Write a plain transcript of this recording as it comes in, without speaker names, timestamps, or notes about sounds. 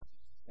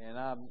And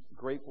I'm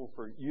grateful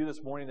for you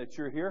this morning that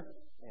you're here.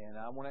 And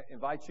I want to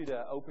invite you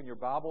to open your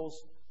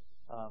Bibles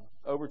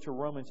over to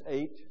Romans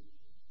 8.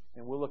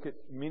 And we'll look at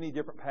many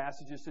different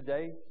passages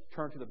today.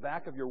 Turn to the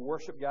back of your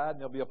worship guide, and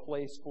there'll be a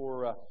place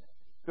for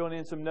filling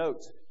in some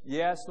notes.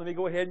 Yes, let me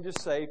go ahead and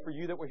just say, for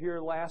you that were here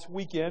last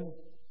weekend,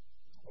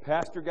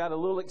 Pastor got a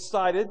little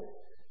excited,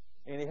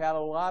 and he had a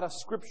lot of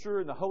Scripture,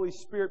 and the Holy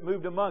Spirit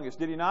moved among us,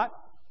 did he not?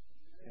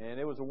 And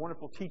it was a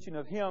wonderful teaching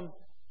of him.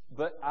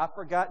 But I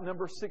forgot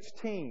number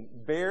 16,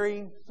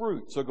 bearing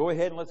fruit. So go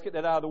ahead and let's get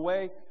that out of the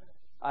way.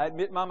 I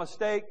admit my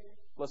mistake.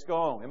 Let's go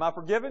on. Am I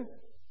forgiven?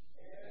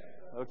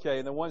 Okay,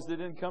 and the ones that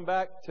didn't come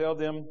back, tell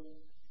them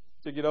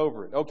to get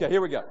over it. Okay,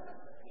 here we go.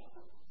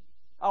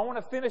 I want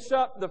to finish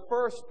up the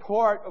first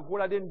part of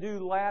what I didn't do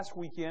last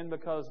weekend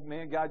because,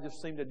 man, God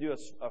just seemed to do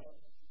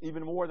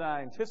even more than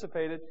I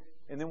anticipated.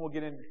 And then we'll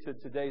get into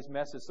today's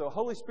message. So,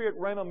 Holy Spirit,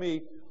 rain on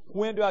me.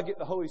 When do I get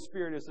the Holy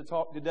Spirit is to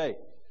talk today.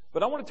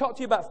 But I want to talk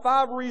to you about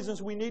 5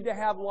 reasons we need to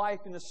have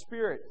life in the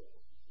Spirit.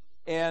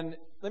 And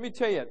let me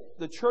tell you,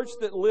 the church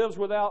that lives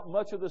without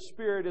much of the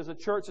Spirit is a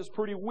church that's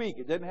pretty weak.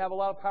 It doesn't have a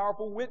lot of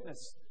powerful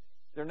witness.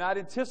 They're not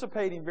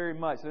anticipating very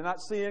much. They're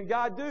not seeing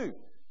God do.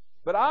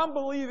 But I'm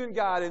believing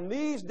God in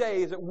these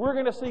days that we're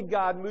going to see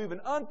God move in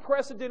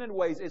unprecedented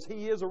ways as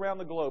He is around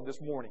the globe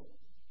this morning.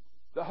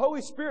 The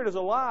Holy Spirit is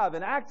alive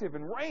and active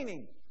and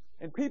reigning.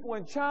 And people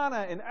in China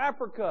and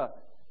Africa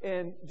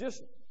and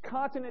just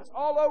continents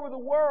all over the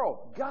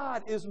world.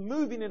 God is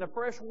moving in a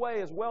fresh way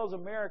as well as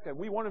America.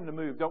 We want Him to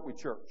move, don't we,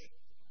 church?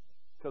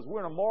 Because we're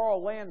in a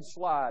moral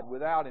landslide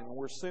without Him, and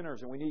we're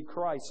sinners, and we need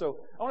Christ.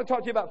 So I want to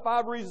talk to you about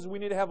 5 reasons we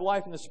need to have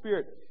life in the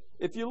Spirit.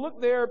 If you look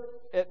there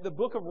at the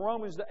book of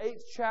Romans, the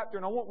 8th chapter,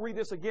 and I won't read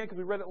this again because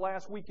we read it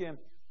last weekend,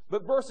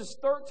 but verses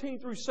 13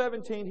 through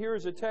 17, here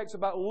is a text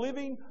about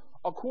living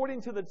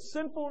according to the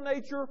sinful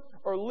nature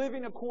or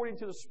living according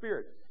to the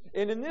Spirit.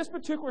 And in this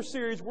particular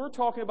series, we're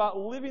talking about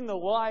living the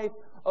life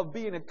of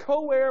being a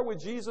co-heir with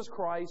Jesus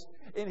Christ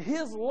and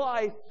His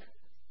life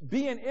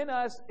being in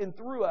us and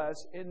through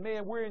us. And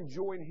man, we're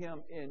enjoying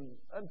Him in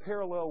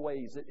unparalleled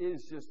ways. It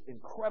is just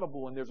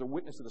incredible, and there's a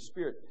witness of the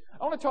Spirit.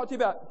 I want to talk to you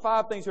about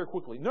 5 things here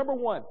quickly. Number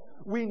 1,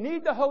 we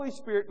need the Holy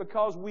Spirit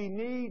because we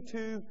need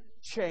to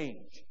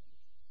change.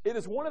 It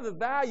is one of the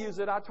values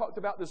that I talked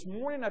about this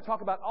morning, I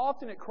talk about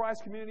often at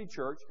Christ Community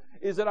Church,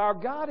 is that our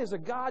God is a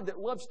God that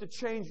loves to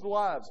change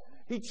lives.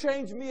 He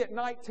changed me at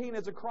 19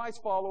 as a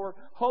Christ follower.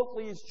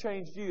 Hopefully He's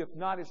changed you. If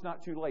not, it's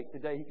not too late.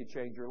 Today He could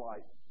change your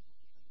life.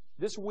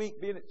 This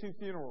week, being at 2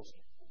 funerals,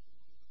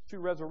 2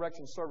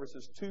 resurrection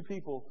services, 2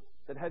 people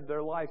that had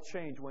their life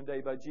changed one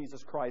day by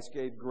Jesus Christ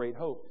gave great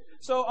hope.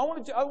 So I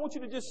want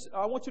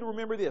you to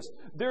remember this.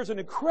 There's an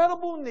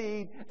incredible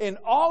need in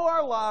all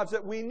our lives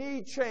that we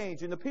need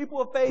change. And the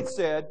people of faith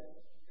said,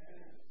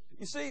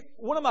 you see,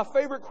 one of my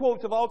favorite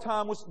quotes of all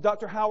time was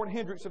Dr. Howard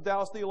Hendricks of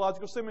Dallas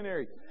Theological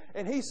Seminary.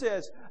 And he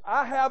says,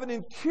 I have an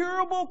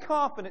incurable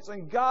confidence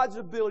in God's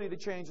ability to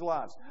change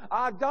lives.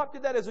 I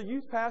adopted that as a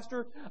youth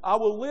pastor. I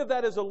will live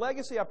that as a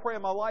legacy, I pray,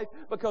 in my life,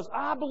 because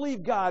I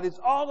believe God is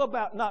all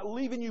about not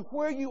leaving you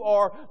where you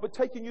are, but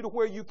taking you to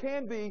where you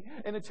can be.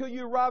 And until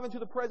you arrive into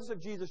the presence of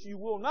Jesus, you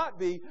will not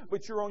be,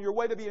 but you're on your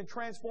way to being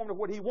transformed to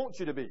what He wants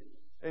you to be.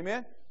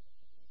 Amen?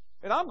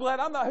 And I'm glad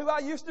I'm not who I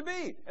used to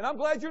be. And I'm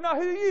glad you're not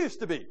who you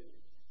used to be.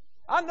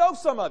 I know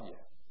some of you.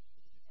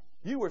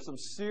 You were some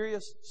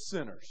serious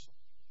sinners.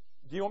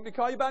 Do you want me to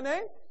call you by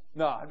name?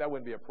 No, that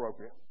wouldn't be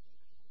appropriate.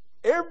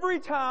 Every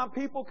time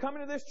people come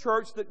into this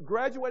church that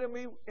graduated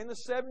me in the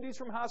 70s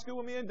from high school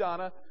with me and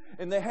Donna,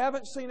 and they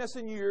haven't seen us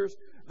in years,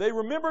 they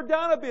remember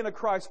Donna being a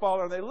Christ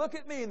follower, and they look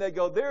at me and they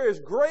go, there is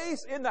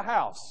grace in the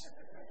house.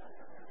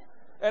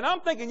 And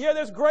I'm thinking, yeah,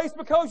 there's grace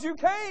because you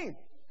came.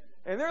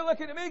 And they're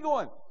looking at me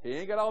going, he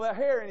ain't got all that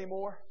hair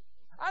anymore.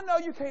 I know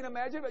you can't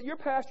imagine, but your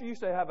pastor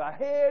used to have a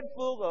head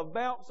full of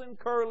bouncing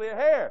curly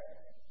hair.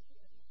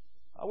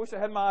 I wish I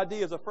had my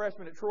ID as a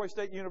freshman at Troy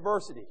State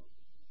University.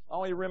 I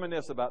only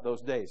reminisce about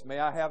those days. May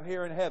I have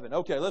hair in heaven.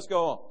 Okay, let's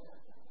go on.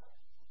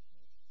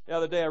 The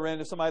other day I ran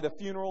into somebody at a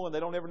funeral and they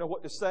don't ever know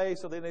what to say,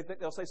 so then they think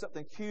they'll say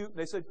something cute.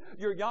 They said,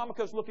 your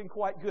yarmulke's looking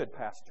quite good,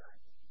 Pastor.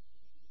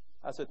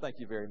 I said, thank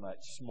you very much,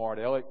 smart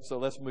aleck. So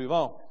let's move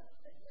on.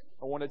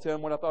 I want to tell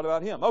him what I thought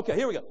about him. Okay,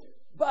 here we go.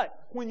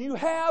 But when you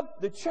have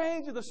the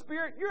change of the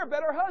Spirit, you're a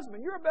better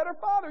husband. You're a better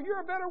father. You're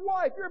a better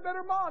wife. You're a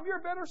better mom. You're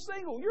a better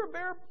single. You're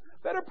a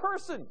better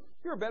person.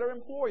 You're a better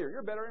employer.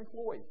 You're a better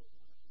employee.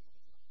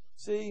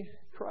 See,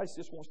 Christ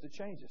just wants to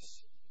change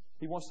us.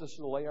 He wants us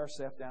to lay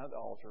ourselves down at the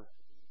altar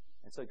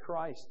and say,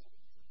 Christ,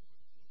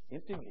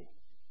 empty me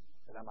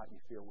that I might be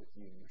filled with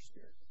you in your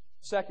Spirit.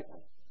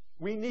 Secondly,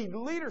 we need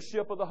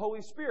leadership of the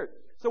Holy Spirit.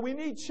 So we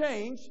need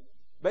change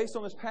based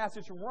on this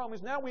passage from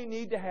Romans. Now we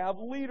need to have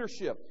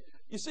leadership.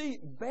 You see,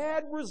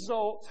 bad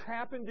results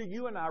happen to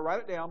you and I. Write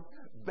it down.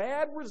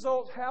 Bad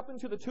results happen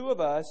to the 2 of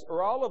us,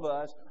 or all of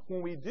us,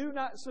 when we do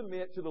not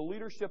submit to the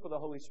leadership of the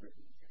Holy Spirit.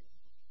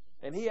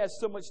 And He has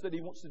so much that He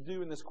wants to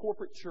do in this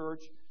corporate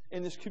church,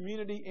 in this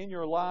community, in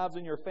your lives,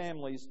 in your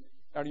families.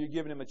 Are you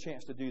giving Him a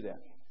chance to do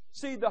that?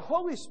 See, the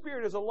Holy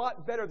Spirit is a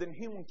lot better than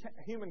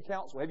human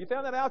counsel. Have you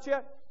found that out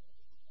yet?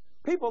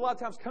 People a lot of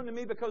times come to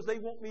me because they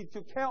want me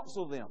to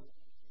counsel them.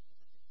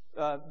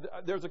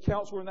 There's a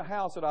counselor in the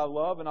house that I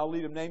love, and I'll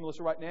leave him nameless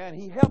right now, and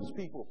he helps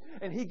people,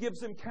 and he gives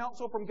them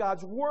counsel from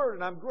God's Word,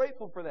 and I'm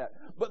grateful for that.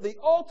 But the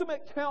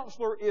ultimate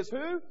counselor is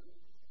who?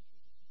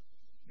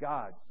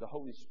 God, the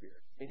Holy Spirit.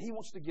 And He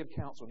wants to give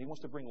counsel, and He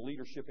wants to bring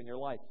leadership in your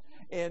life.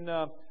 And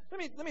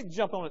let me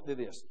jump on it to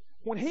this.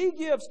 When He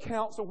gives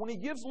counsel, when He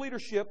gives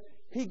leadership,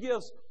 He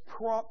gives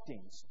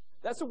promptings.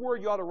 That's a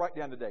word you ought to write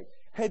down today.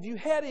 Have you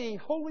had any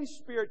Holy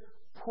Spirit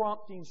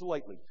promptings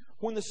lately?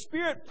 When the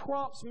Spirit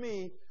prompts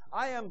me,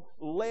 I am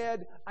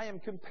led, I am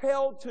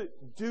compelled to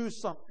do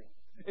something.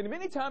 And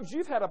many times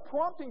you've had a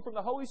prompting from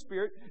the Holy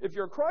Spirit, if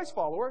you're a Christ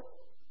follower,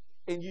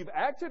 and you've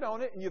acted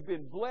on it, and you've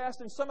been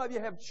blessed, and some of you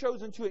have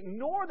chosen to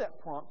ignore that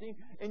prompting,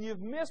 and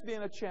you've missed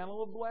being a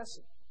channel of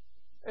blessing.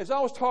 As I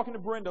was talking to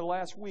Brenda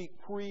last week,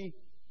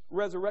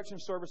 pre-resurrection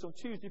service on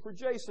Tuesday for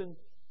Jason,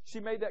 she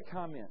made that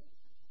comment.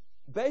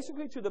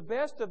 Basically, to the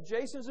best of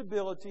Jason's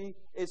ability,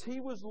 as he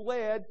was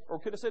led, or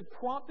could have said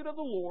prompted of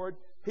the Lord,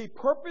 he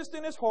purposed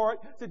in his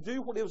heart to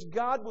do what it was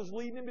God was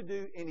leading him to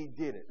do, and he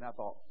did it. And I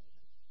thought,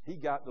 he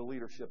got the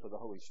leadership of the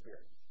Holy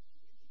Spirit.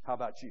 How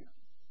about you?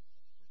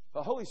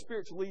 The Holy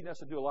Spirit's leading us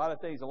to do a lot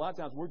of things. A lot of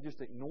times we're just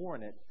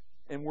ignoring it,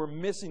 and we're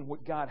missing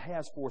what God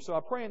has for us. So I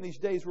pray in these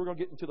days we're going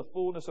to get into the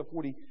fullness of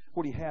what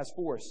He has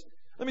for us.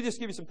 Let me just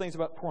give you some things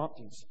about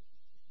promptings.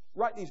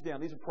 Write these down.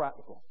 These are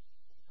practical.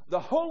 The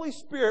Holy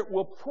Spirit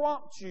will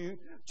prompt you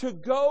to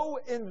go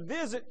and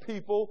visit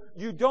people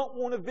you don't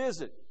want to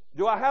visit.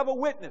 Do I have a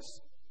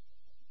witness?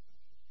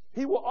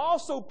 He will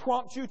also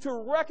prompt you to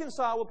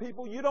reconcile with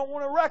people you don't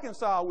want to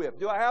reconcile with.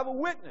 Do I have a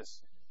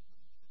witness?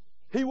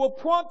 He will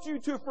prompt you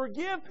to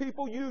forgive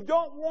people you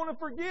don't want to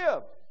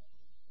forgive.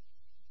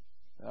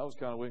 That was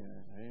kind of weak.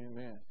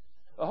 Amen.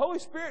 The Holy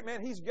Spirit,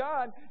 man, He's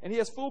God, and He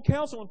has full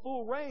counsel and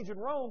full range in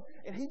Rome,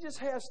 and He just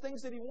has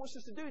things that He wants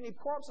us to do, and He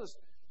prompts us.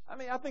 I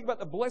mean, I think about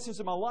the blessings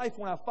of my life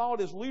when I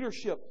followed His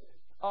leadership.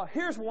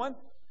 Here's one.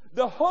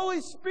 The Holy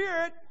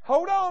Spirit,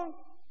 hold on.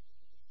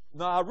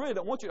 No, I really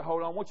don't want you to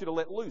hold on. I want you to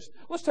let loose.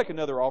 Let's take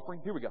another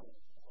offering. Here we go.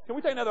 Can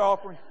we take another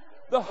offering?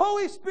 The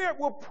Holy Spirit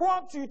will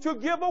prompt you to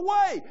give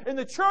away. And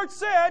the church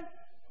said,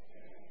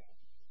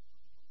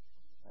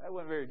 that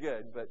wasn't very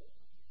good, but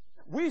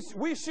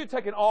we should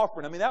take an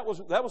offering. I mean, that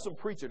was some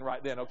preaching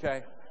right then,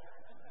 okay?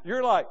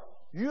 You're like,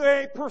 you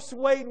ain't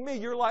persuading me.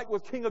 You're like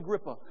with King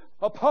Agrippa.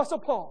 Apostle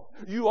Paul,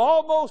 you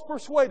almost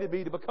persuaded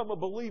me to become a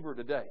believer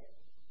today.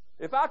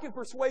 If I can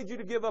persuade you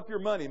to give up your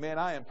money, man,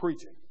 I am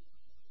preaching.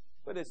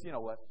 But it's, you know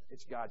what?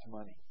 It's God's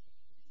money.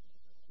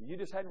 You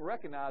just hadn't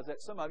recognized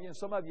that, some of you, and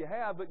some of you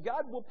have, but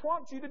God will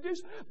prompt you to do.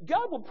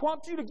 God will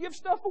prompt you to give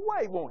stuff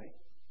away, won't He?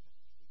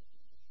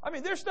 I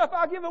mean, there's stuff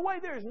I give away.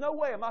 There is no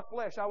way in my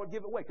flesh I would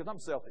give it away because I'm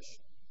selfish.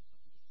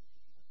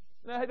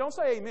 Now, hey, don't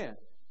say amen.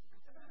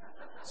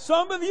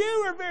 Some of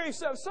you are very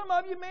selfish. Some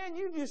of you, man,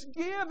 you just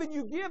give and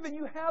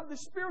you have the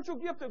spiritual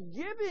gift of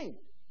giving.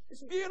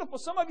 It's beautiful.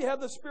 Some of you have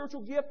the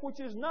spiritual gift which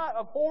is not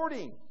of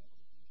hoarding.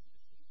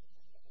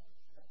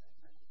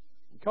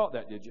 You caught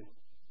that, did you?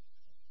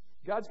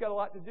 God's got a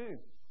lot to do.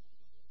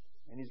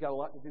 And He's got a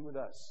lot to do with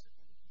us.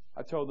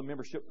 I told the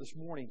membership this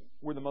morning,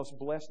 we're the most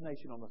blessed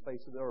nation on the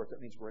face of the earth.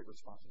 That means great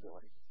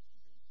responsibility.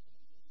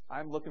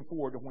 I'm looking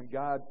forward to when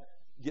God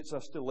gets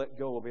us to let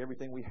go of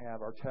everything we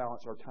have, our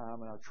talents, our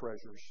time, and our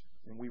treasures,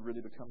 and we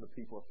really become the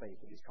people of faith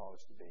that He's called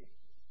us to be.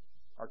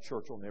 Our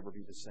church will never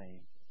be the same.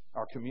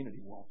 Our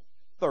community won't.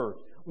 Third,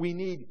 we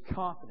need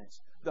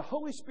confidence. The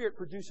Holy Spirit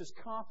produces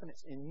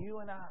confidence in you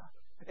and I.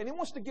 And He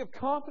wants to give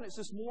confidence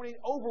this morning,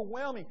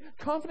 overwhelming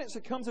confidence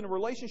that comes in a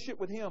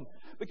relationship with Him.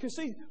 Because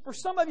see, for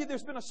some of you,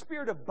 there's been a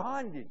spirit of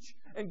bondage.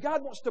 And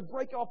God wants to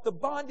break off the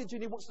bondage,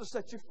 and He wants to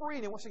set you free.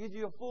 And He wants to give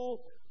you a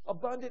full,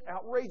 abundant,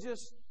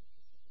 outrageous,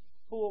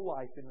 full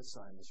life in the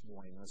Son this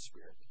morning in the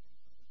Spirit.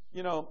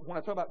 You know, when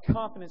I talk about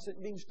confidence,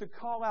 it means to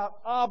call out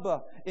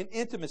Abba in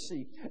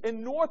intimacy.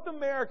 In North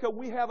America,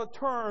 we have a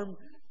term,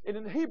 and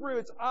in Hebrew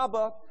it's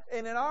Abba,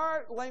 and in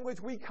our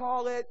language we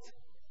call it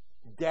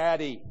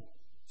Daddy.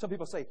 Some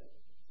people say,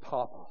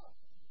 Papa.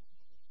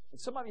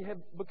 And some of you have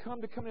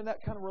come in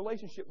that kind of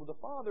relationship with the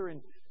Father, and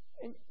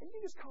you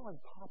just call Him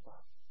Papa.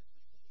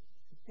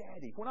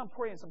 Daddy. When I'm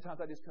praying, sometimes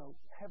I just go,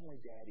 Heavenly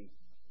Daddy.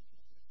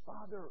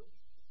 Father.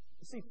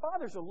 See,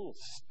 Father's a little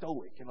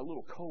stoic and a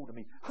little cold to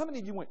me. How many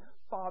of you went,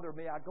 Father,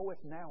 may I goeth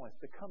noweth,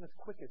 to cometh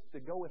quickest, to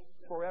goeth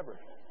forever?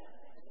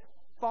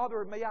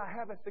 Father, may I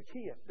haveth the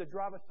keyeth, that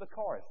driveth the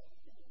careth?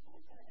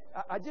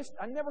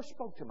 I never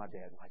spoke to my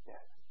dad like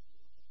that.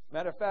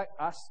 Matter of fact,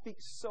 I speak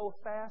so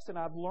fast and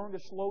I've learned to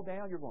slow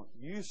down. You're going,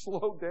 you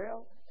slow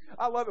down?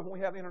 I love it when we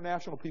have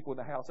international people in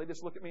the house. They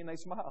just look at me and they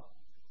smile.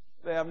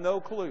 They have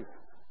no clue.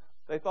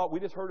 They thought we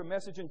just heard a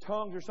message in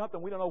tongues or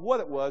something. We don't know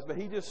what it was, but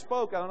he just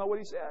spoke. I don't know what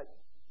he said.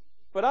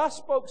 But I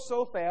spoke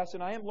so fast,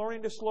 and I am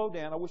learning to slow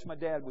down. I wish my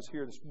dad was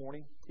here this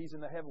morning. He's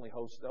in the heavenly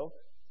host, though.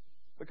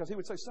 Because he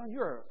would say, son,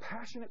 you're a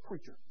passionate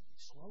preacher.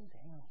 Slow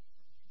down.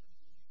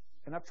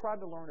 And I've tried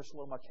to learn to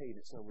slow my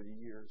cadence over the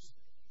years.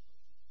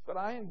 But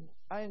I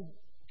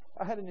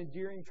had an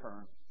endearing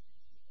term.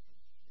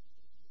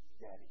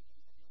 Daddy.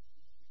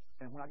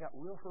 And when I got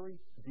real hurried,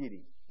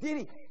 Diddy.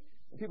 Diddy!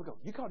 And people go,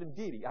 you called him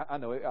Diddy. I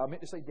know, I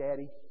meant to say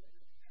Daddy.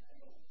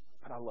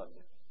 But I loved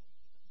him.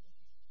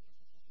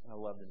 And I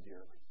loved him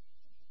dearly.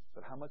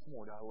 But how much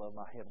more do I love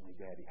my Heavenly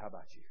Daddy? How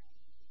about you?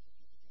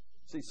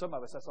 See, some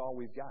of us, that's all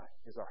we've got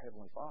is our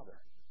Heavenly Father.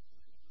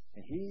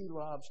 And He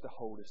loves to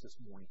hold us this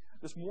morning.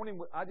 This morning,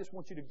 I just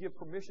want you to give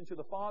permission to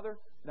the Father,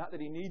 not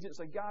that He needs it, and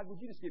say, God,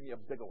 would you just give me a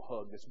big old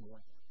hug this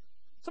morning?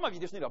 Some of you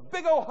just need a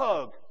big old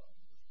hug.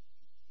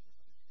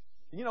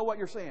 You know what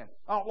you're saying?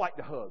 I don't like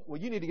to hug.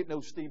 Well, you need to get to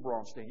know Steve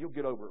Braunstein. You'll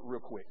get over it real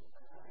quick.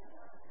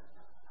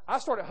 I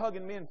started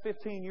hugging men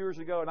 15 years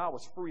ago, and I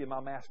was free of my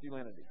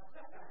masculinity.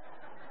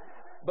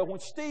 But when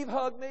Steve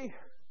hugged me,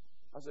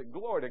 I said,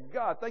 glory to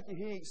God. Thank you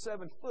he ain't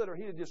 7 foot, or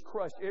he'd have just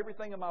crushed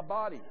everything in my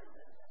body.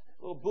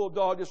 Little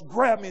bulldog just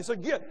grabbed me and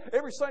said, "Get."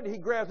 Every Sunday he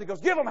grabs me and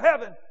goes, "Give him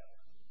heaven."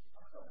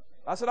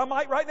 I said, I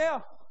might right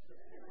now.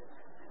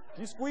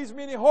 If you squeeze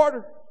me any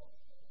harder.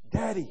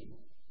 Daddy,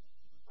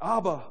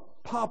 Abba,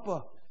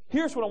 Papa.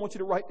 Here's what I want you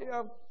to write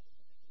down.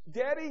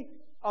 Daddy,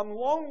 I'm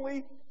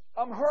lonely.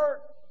 I'm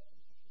hurt.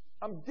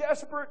 I'm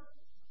desperate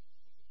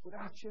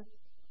without you.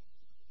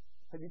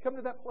 Have you come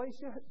to that place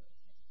yet?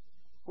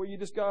 Where you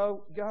just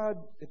go, God,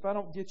 if I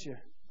don't get you,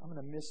 I'm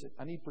going to miss it.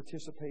 I need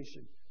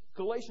participation.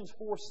 Galatians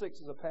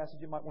 4:6 is a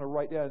passage you might want to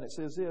write down, and it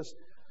says this: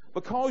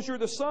 because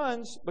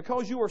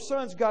you are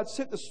sons, God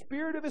sent the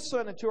Spirit of His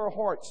Son into our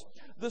hearts.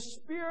 The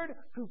Spirit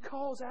who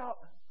calls out,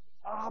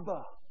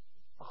 Abba,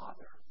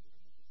 Father.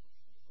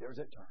 There's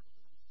that term.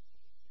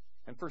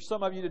 And for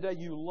some of you today,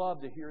 you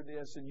love to hear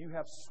this, and you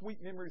have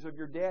sweet memories of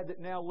your dad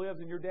that now lives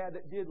and your dad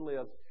that did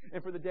live.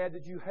 And for the dad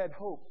that you had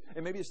hope.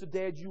 And maybe it's the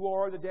dad you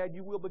are, the dad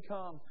you will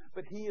become.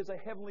 But He is a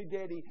heavenly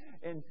daddy.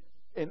 And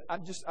I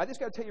just got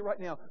to tell you right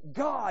now,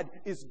 God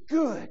is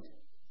good.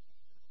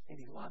 And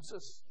He loves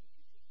us.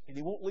 And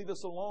He won't leave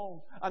us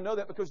alone. I know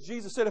that because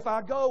Jesus said, if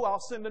I go, I'll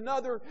send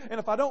another. And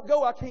if I don't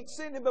go, I can't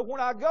send Him. But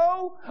when I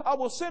go, I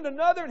will send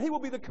another, and He will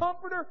be the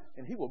comforter,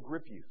 and He will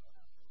grip you.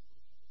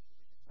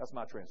 That's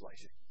my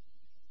translation.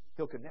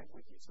 He'll connect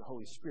with you. It's the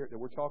Holy Spirit that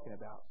we're talking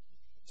about.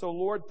 So,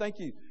 Lord, thank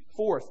you.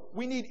 Fourth,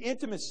 we need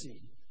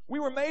intimacy. We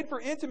were made for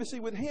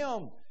intimacy with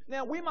Him.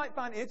 Now, we might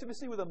find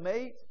intimacy with a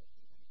mate,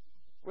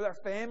 with our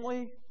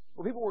family,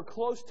 with people we're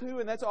close to,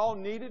 and that's all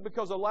needed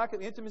because a lack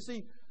of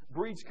intimacy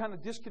breeds kind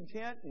of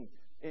discontent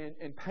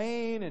and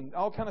pain and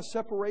all kind of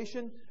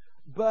separation.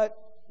 But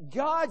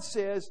God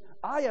says,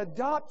 I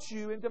adopt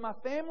you into my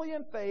family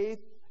in faith,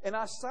 and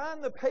I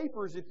sign the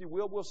papers, if you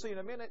will. We'll see in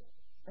a minute.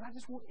 And I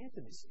just want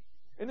intimacy.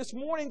 And this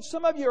morning,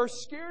 some of you are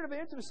scared of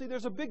intimacy.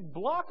 There's a big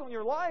block on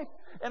your life.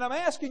 And I'm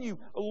asking you,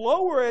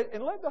 lower it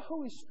and let the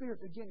Holy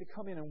Spirit begin to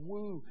come in and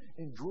woo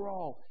and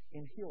draw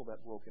and heal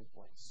that broken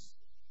place.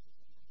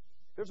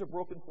 There's a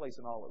broken place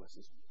in all of us.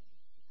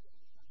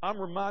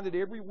 I'm reminded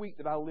every week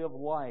that I live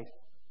life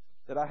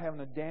that I have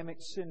an Adamic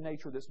sin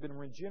nature that's been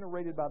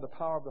regenerated by the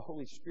power of the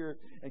Holy Spirit.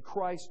 And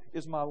Christ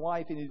is my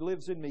life and He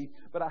lives in me.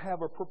 But I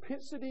have a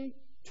propensity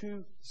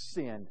to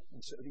sin.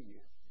 And so do you.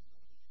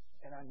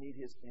 And I need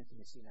His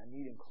intimacy, and I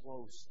need Him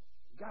close.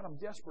 God, I'm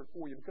desperate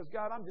for you because,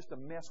 God, I'm just a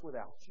mess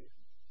without you.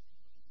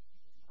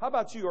 How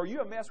about you? Are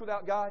you a mess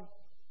without God?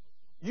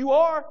 You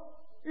are?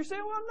 You're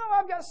saying, well, no,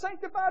 I've got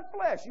sanctified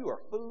flesh. You are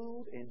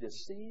fooled and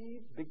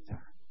deceived big time.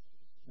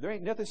 There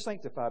ain't nothing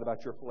sanctified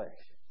about your flesh.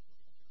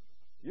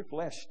 Your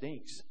flesh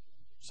stinks.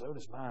 So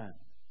does mine.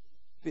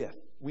 Fifth,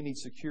 we need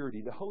security.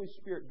 The Holy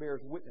Spirit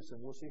bears witness,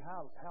 and we'll see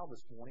how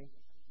this morning.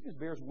 He just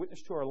bears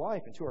witness to our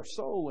life and to our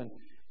soul,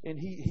 and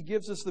He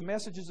gives us the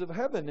messages of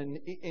heaven.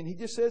 And He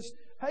just says,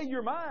 hey,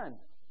 you're mine.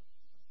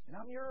 And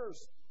I'm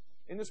yours.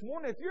 And this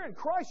morning, if you're in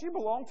Christ, you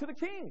belong to the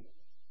King.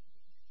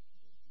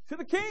 To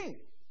the King.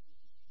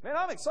 Man,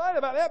 I'm excited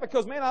about that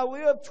because, man, I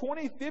live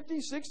 20,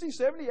 50, 60,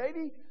 70,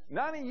 80,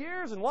 90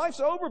 years and life's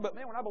over. But,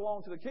 man, when I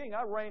belong to the King,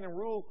 I reign and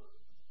rule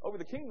over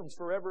the kingdoms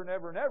forever and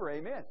ever and ever.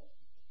 Amen.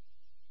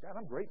 God,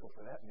 I'm grateful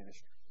for that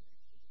ministry.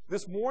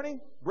 This morning,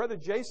 Brother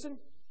Jason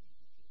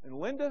and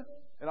Linda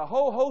and a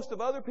whole host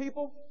of other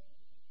people,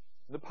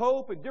 the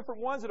Pope and different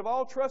ones that have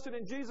all trusted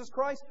in Jesus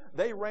Christ,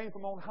 they reign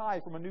from on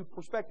high from a new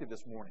perspective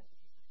this morning.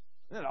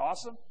 Isn't that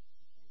awesome?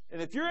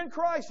 And if you're in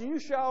Christ, you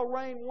shall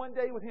reign one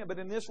day with Him. But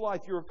in this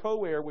life, you're a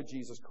co-heir with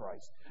Jesus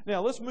Christ.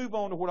 Now, let's move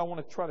on to what I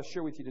want to try to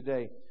share with you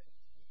today.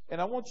 And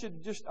I want you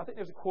to I think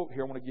there's a quote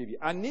here I want to give you.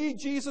 I need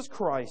Jesus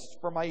Christ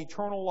for my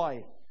eternal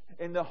life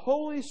and the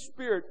Holy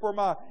Spirit for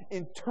my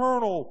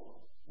internal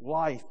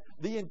life.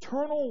 The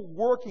internal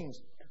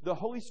workings. The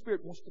Holy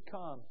Spirit wants to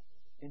come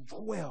and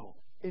dwell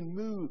and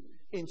move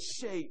and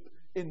shape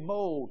and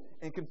mold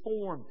and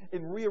conform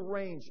and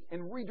rearrange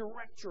and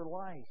redirect your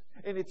life.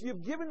 And if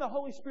you've given the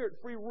Holy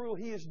Spirit free rule,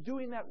 He is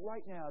doing that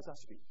right now as I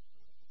speak.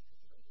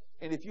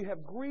 And if you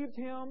have grieved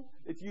Him,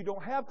 if you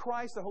don't have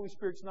Christ, the Holy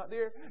Spirit's not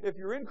there. If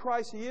you're in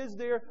Christ, He is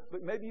there,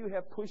 but maybe you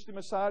have pushed Him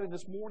aside. And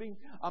this morning,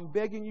 I'm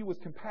begging you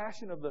with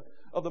compassion of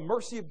the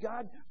mercy of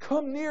God,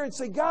 come near and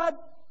say, God,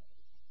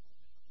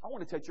 I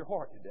want to touch your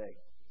heart today.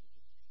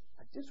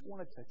 I just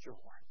want to touch your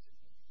heart.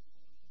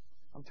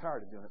 I'm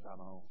tired of doing it by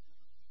my own.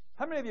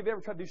 How many of you have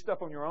ever tried to do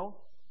stuff on your own?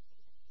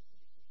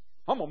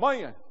 I'm a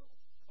man.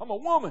 I'm a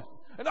woman.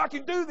 And I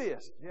can do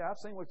this. Yeah, I've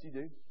seen what you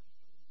do.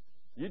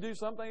 You do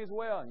some things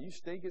well, and you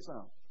stink at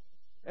some.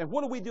 And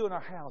what do we do in our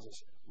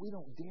houses? We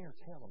don't dare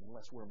tell them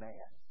unless we're mad.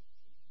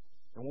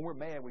 And when we're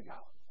mad, we go,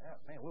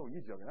 man, what were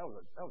you joking? That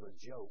was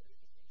a joke.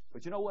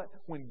 But you know what?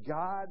 When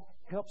God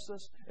helps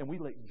us and we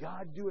let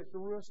God do it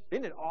through us,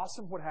 isn't it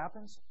awesome what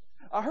happens?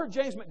 I heard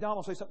James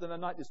McDonald say something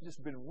tonight that's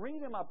just been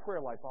ringing in my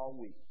prayer life all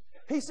week.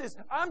 He says,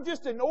 I'm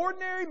just an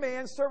ordinary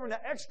man serving an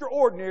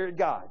extraordinary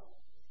God.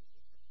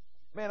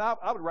 Man,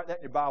 I would write that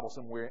in your Bible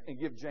somewhere and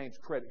give James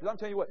credit. Because I'm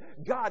telling you what,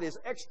 God is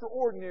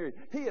extraordinary.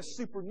 He is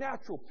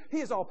supernatural. He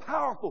is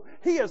all-powerful.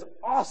 He is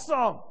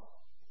awesome.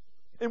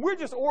 And we're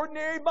just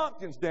ordinary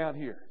bumpkins down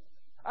here.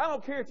 I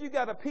don't care if you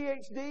got a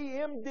PhD,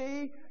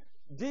 MD,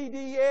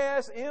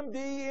 DDS,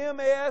 MD,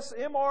 MS,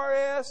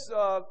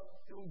 MRS,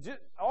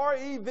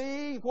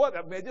 REV,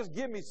 what? Man, just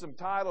give me some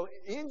title.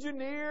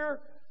 Engineer,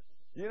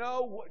 you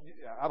know,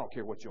 I don't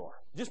care what you are.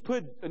 Just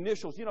put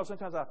initials. You know,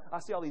 sometimes I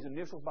see all these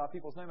initials by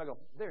people's names. I go,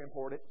 they're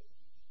important.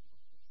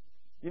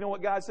 You know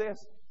what God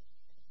says?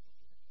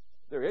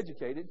 They're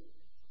educated,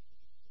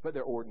 but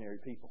they're ordinary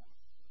people.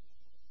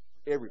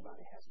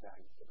 Everybody has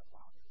value to the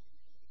Father.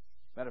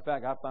 Matter of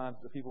fact, I find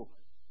the people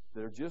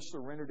that are just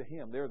surrendered to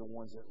Him, they're the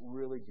ones that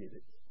really get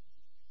it.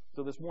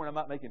 So this morning, I'm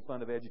not making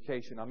fun of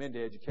education. I'm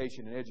into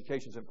education, and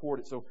education's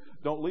important. So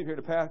don't leave here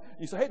to pass.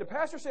 You say, hey, the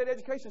pastor said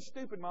education's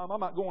stupid, Mom. I'm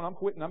not going. I'm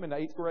quitting. I'm in the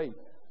 8th grade.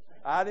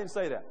 I didn't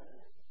say that.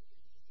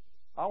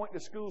 I went to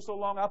school so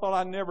long, I thought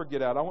I'd never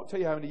get out. I won't tell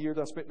you how many years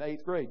I spent in the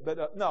 8th grade.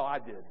 But no, I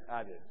did.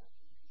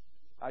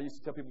 I used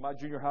to tell people my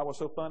junior high was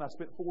so fun, I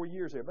spent 4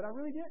 years there. But I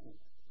really didn't.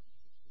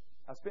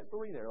 I spent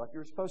 3 there like you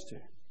were supposed to.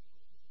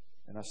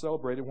 And I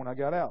celebrated when I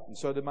got out. And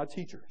so did my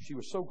teacher. She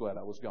was so glad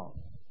I was gone.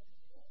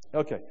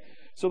 Okay.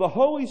 So the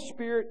Holy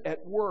Spirit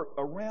at work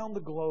around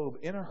the globe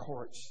in our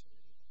hearts.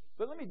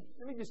 But let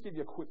me just give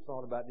you a quick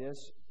thought about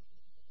this.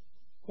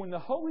 When the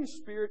Holy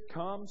Spirit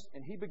comes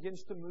and He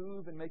begins to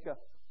move and make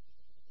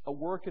a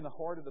work in the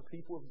heart of the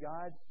people of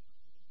God,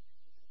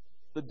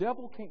 the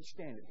devil can't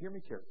stand it. Hear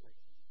me carefully.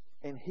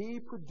 And he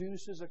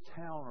produces a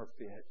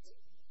counterfeit.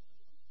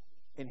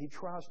 And he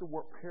tries to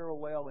work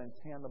parallel and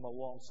tandem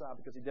alongside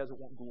because he doesn't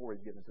want glory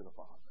given to the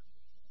Father.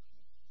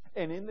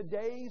 And in the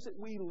days that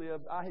we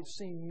lived, I have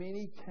seen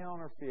many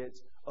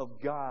counterfeits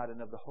of God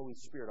and of the Holy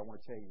Spirit, I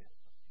want to tell you.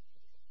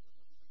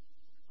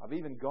 I've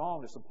even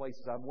gone to some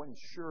places I wasn't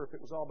sure if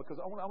it was all, because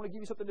I want to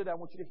give you something today I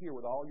want you to hear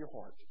with all your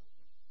heart.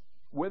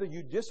 Whether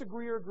you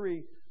disagree or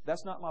agree,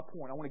 that's not my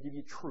point. I want to give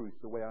you truth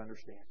the way I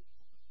understand it.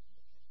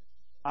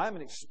 I'm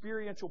an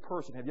experiential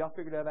person. Have y'all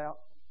figured that out?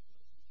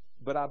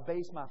 But I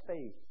base my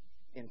faith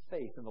in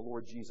the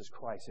Lord Jesus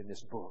Christ in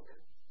this book.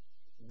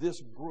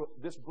 This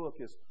book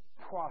is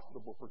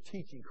profitable for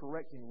teaching,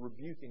 correcting,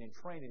 rebuking, and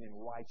training in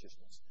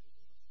righteousness.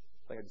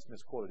 I think I just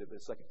misquoted it, but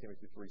it's 2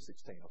 Timothy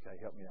 3:16. Okay,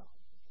 help me out.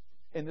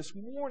 And this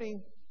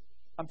morning,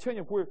 I'm telling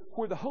you,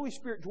 where the Holy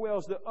Spirit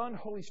dwells, the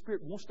unholy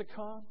Spirit wants to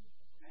come.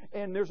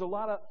 And there's a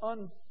lot of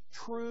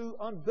untrue,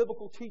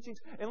 unbiblical teachings.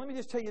 And let me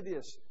just tell you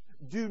this.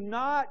 Do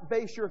not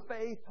base your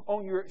faith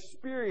on your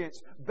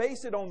experience.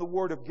 Base it on the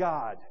Word of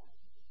God.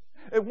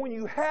 And when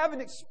you have an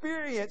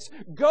experience,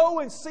 go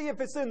and see if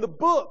it's in the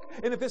book.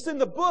 And if it's in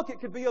the book, it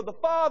could be of the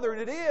Father,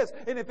 and it is.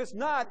 And if it's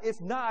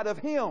not of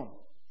Him.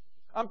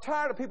 I'm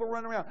tired of people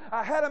running around.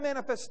 I had a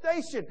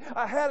manifestation.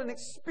 I had an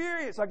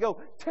experience. I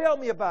go, tell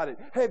me about it.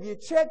 Have you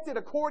checked it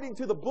according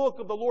to the book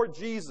of the Lord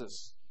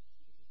Jesus?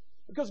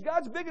 Because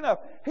God's big enough.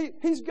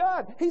 He's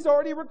God. He's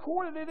already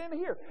recorded it in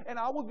here. And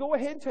I will go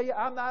ahead and tell you,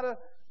 I'm not a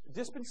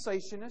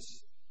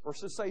dispensationist or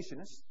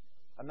cessationist.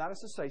 I'm not a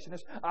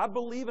cessationist. I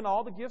believe in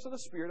all the gifts of the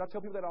Spirit. I tell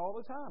people that all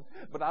the time.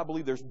 But I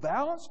believe there's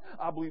balance.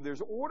 I believe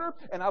there's order.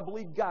 And I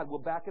believe God will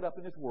back it up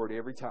in His Word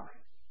every time.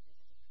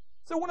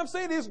 So what I'm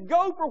saying is,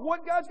 go for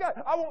what God's got.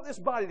 I want this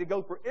body to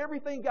go for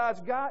everything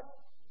God's got,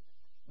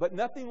 but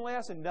nothing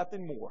less and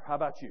nothing more. How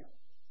about you?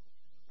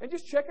 And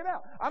just check it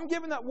out. I'm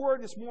giving that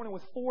word this morning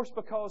with force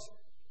because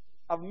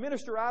I've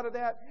ministered out of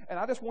that, and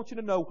I just want you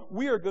to know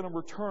we are going to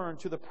return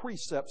to the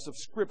precepts of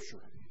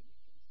Scripture.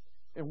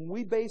 And when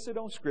we base it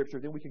on Scripture,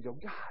 then we can go,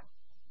 God,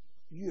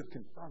 you have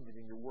confirmed it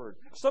in your word.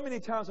 So many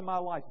times in my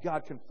life,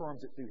 God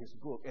confirms it through His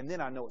book, and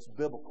then I know it's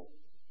biblical.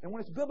 And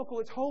when it's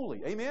biblical, it's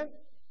holy. Amen?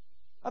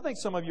 I think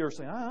some of you are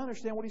saying, I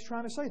understand what he's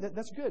trying to say.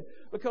 That's good.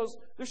 Because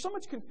there's so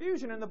much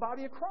confusion in the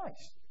body of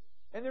Christ.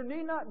 And there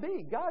need not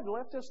be. God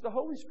left us the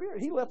Holy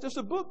Spirit. He left us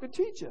a book to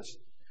teach us.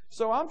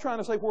 So I'm trying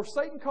to say, where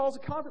Satan calls a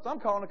conference,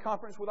 I'm calling a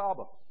conference with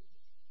Abba.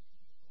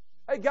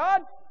 Hey,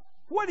 God,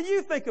 what do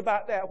you think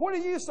about that? What do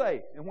you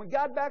say? And when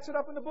God backs it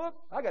up in the book,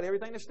 I got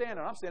everything to stand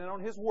on. I'm standing on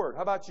His Word.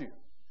 How about you?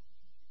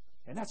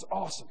 And that's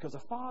awesome because the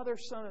Father,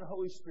 Son, and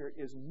Holy Spirit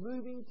is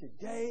moving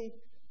today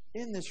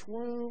in this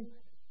room.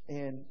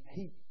 And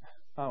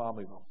I'll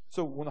move on.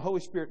 So when the Holy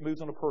Spirit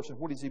moves on a person,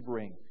 what does He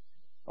bring?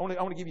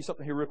 I want to give you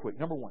something here real quick.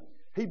 Number one,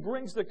 He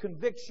brings the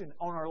conviction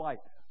on our life.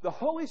 The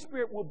Holy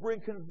Spirit will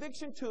bring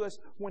conviction to us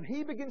when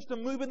He begins to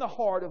move in the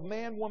heart of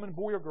man, woman,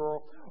 boy, or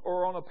girl,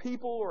 or on a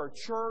people, or a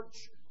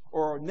church,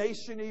 or a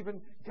nation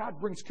even. God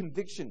brings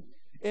conviction.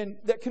 And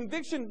that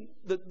conviction,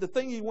 the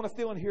thing you want to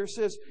feel in here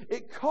says,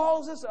 it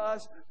causes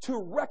us to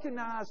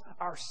recognize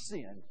our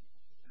sin.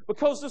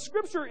 Because the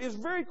Scripture is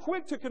very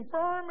quick to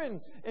confirm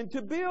and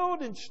to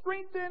build and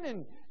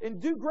strengthen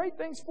and do great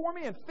things for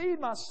me and feed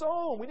my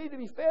soul. And we need to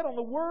be fed on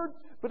the Word.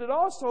 But it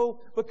also,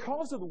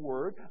 because of the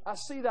Word, I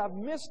see that I've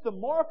missed the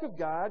mark of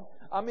God.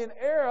 I'm in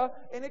error.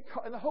 And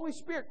the Holy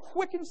Spirit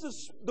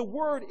quickens the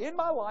Word in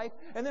my life.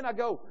 And then I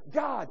go,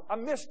 God, I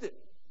missed it.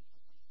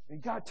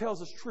 And God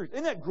tells us truth.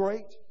 Isn't that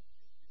great?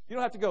 You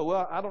don't have to go,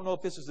 well, I don't know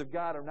if this is of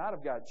God or not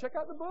of God. Check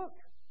out the book.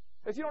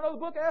 If you don't know the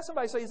book, ask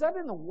somebody. Say, is that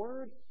in the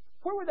Word?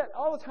 Where would that,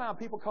 all the time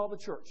people call the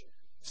church?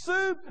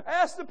 Sue,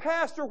 ask the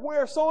pastor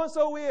where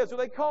so-and-so is. Or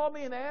they call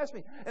me and they ask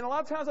me. And a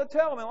lot of times I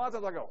tell them, and a lot of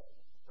times I go,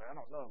 I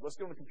don't know. Let's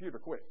go on the computer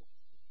quick.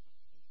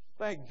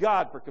 Thank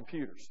God for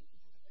computers.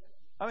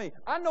 I mean,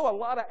 I know a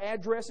lot of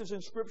addresses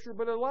in Scripture,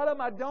 but a lot of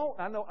them I don't.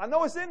 I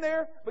know it's in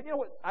there, but you know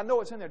what? I know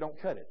it's in there. Don't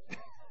cut it.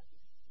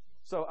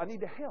 So I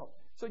need to help.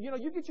 So,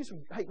 you get you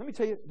some, hey, let me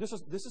tell you, this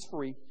is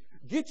free.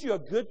 Get you a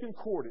good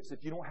concordance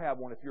if you don't have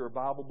one, if you're a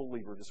Bible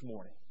believer this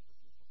morning.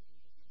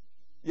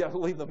 You have to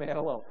leave the man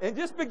alone. And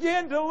just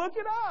begin to look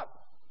it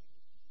up.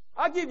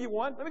 I'll give you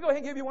one. Let me go ahead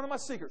and give you one of my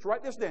secrets.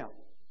 Write this down.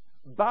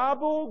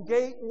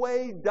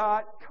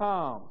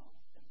 BibleGateway.com.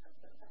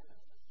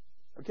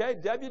 Okay?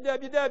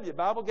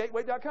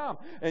 www.BibleGateway.com.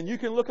 And you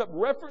can look up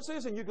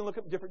references and you can look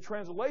up different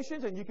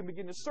translations and you can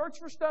begin to search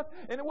for stuff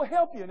and it will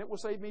help you and it will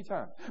save me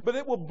time. But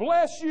it will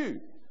bless you.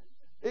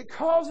 It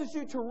causes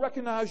you to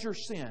recognize your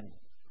sin.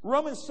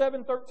 Romans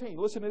 7:13.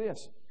 Listen to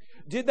this.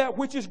 Did that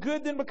which is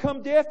good then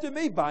become death to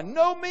me? By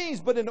no means,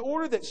 but in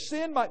order that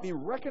sin might be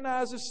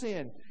recognized as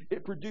sin,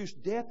 it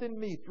produced death in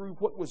me through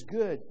what was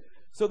good,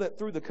 so that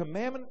through the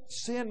commandment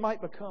sin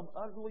might become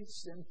utterly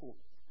sinful.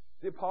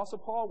 The Apostle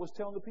Paul was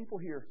telling the people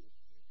here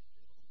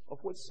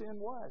of what sin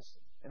was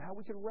and how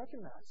we can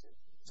recognize it.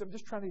 So I'm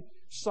just trying to,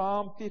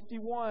 Psalm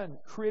 51,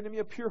 create in me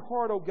a pure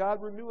heart, O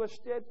God, renew a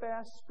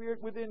steadfast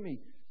spirit within me.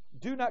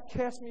 Do not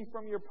cast me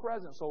from your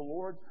presence, O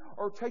Lord,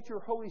 or take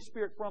your Holy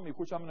Spirit from me,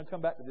 which I'm going to come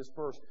back to this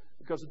verse,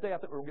 because today I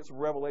think we're going to get some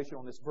revelation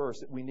on this verse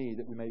that we need,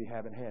 that we maybe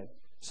haven't had.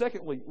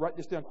 Secondly, write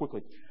this down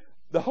quickly.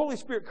 The Holy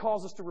Spirit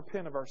calls us to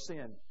repent of our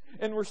sin.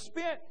 And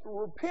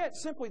repent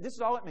simply, this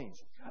is all it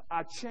means.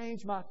 I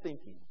change my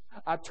thinking.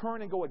 I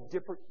turn and go a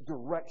different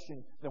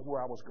direction than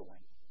where I was going.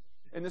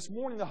 And this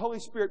morning, the Holy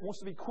Spirit wants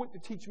to be quick to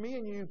teach me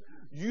and you.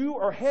 You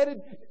are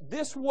headed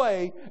this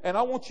way, and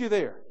I want you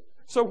there.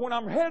 So when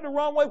I'm headed the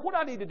wrong way, what do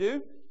I need to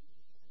do?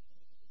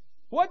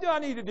 What do I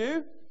need to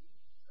do?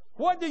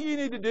 What do you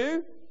need to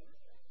do?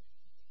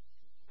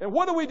 And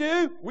what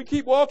do? We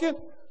keep walking.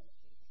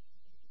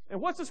 And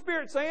what's the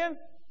Spirit saying?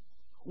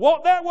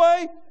 Walk that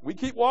way. We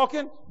keep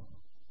walking.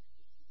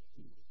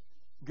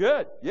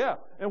 Good. Yeah.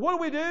 And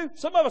what do?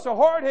 Some of us are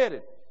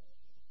hard-headed.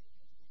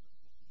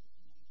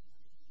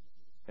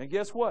 And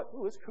guess what?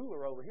 Ooh, it's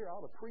cooler over here. I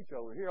ought to preach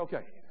over here.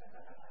 Okay.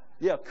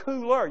 Yeah,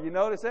 cooler. You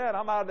notice that?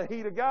 I'm out of the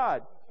heat of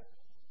God.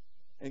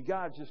 And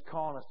God's just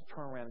calling us to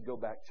turn around and go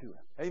back to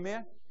Him.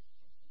 Amen?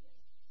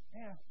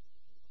 Yeah.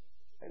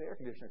 Hey, the air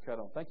conditioner cut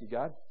on. Thank you,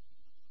 God.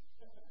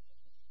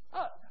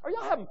 Are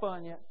y'all having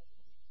fun yet?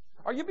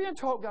 Are you being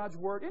taught God's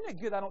Word? Isn't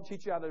it good I don't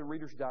teach you out of the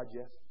Reader's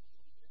Digest?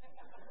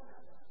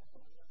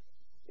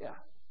 Yeah.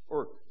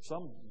 Or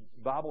some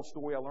Bible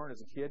story I learned as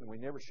a kid and we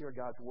never share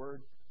God's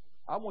Word.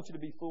 I want you to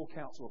be full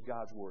counsel of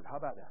God's Word. How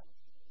about that?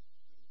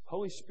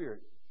 Holy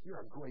Spirit, you're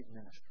a great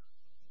minister.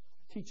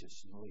 Teach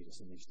us and lead us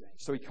in these things.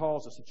 So He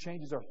calls us. He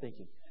changes our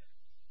thinking.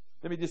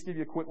 Let me just give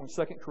you a quick one.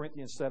 2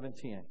 Corinthians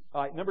 7:10.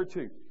 All right, number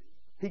 2.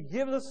 He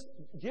gives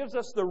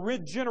us the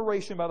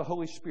regeneration by the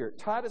Holy Spirit.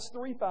 Titus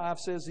 3:5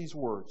 says these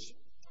words.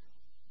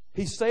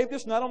 He saved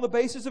us not on the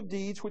basis of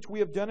deeds which we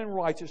have done in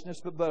righteousness,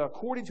 but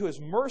according to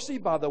His mercy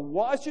by the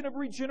washing of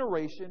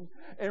regeneration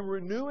and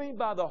renewing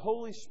by the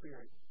Holy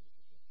Spirit.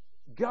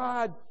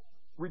 God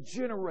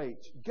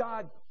regenerates.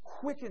 God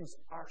quickens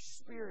our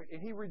spirit,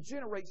 and He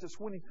regenerates us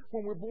when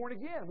we're born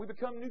again. We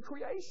become new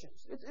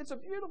creations. It's a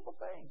beautiful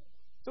thing.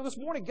 So this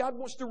morning, God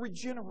wants to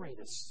regenerate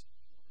us.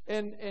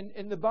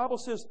 And the Bible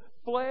says,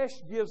 flesh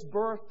gives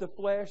birth to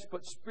flesh,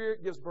 but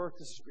spirit gives birth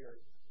to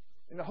spirit.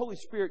 And the Holy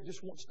Spirit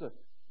just wants to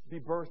be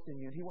birthed in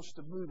you, and He wants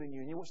to move in you,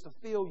 and He wants to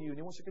fill you, and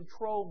He wants to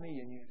control me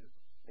and you.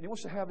 And He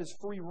wants to have His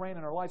free reign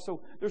in our life.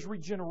 So there's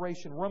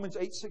regeneration. Romans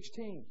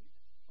 8:16.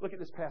 Look at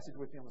this passage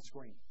with me on the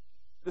screen.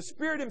 The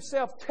Spirit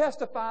Himself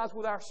testifies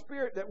with our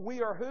spirit that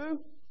we are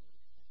who?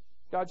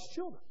 God's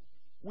children.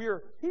 We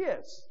are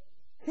His.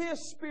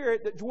 His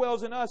Spirit that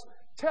dwells in us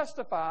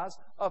testifies,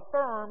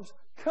 affirms,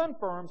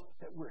 confirms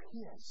that we're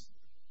His.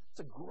 It's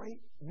a great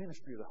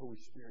ministry of the Holy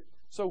Spirit.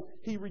 So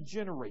He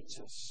regenerates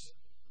us.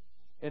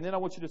 And then I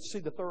want you to see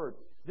the third.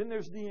 Then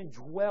there's the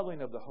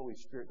indwelling of the Holy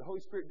Spirit. The Holy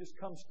Spirit just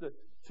comes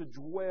to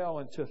dwell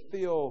and to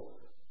fill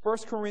 1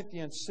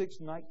 Corinthians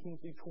 6:19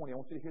 through 20. I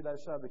want you to hear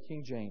that side of the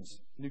King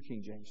James, New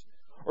King James.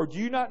 Or do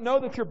you not know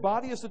that your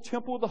body is the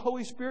temple of the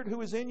Holy Spirit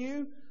who is in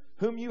you,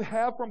 whom you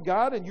have from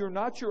God, and you're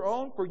not your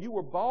own, for you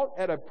were bought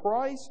at a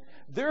price?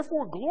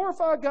 Therefore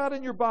glorify God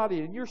in your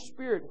body and your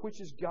spirit, which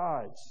is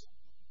God's.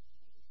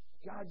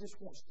 God just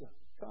wants to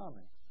come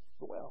and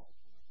dwell.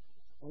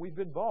 And we've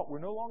been bought. We're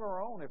no longer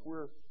our own if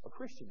we're a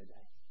Christian today.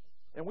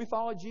 And we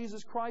follow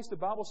Jesus Christ. The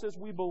Bible says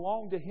we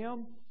belong to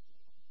Him,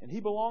 and He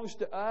belongs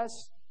to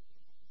us,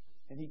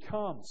 and He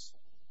comes.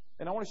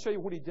 And I want to show you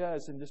what He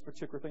does in this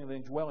particular thing of the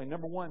indwelling.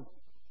 Number one,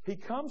 He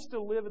comes to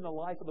live in the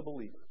life of the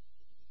believer.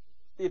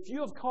 If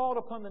you have called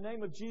upon the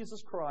name of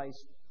Jesus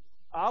Christ,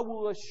 I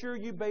will assure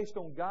you, based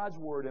on God's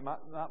Word and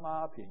not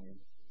my opinion,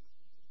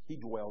 He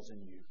dwells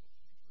in you.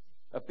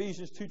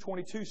 Ephesians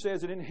 2:22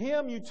 says that in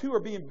Him you two are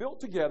being built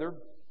together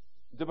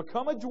to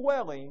become a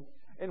dwelling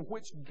in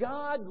which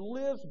God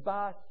lives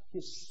by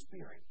His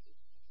Spirit.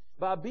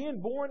 By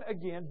being born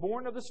again,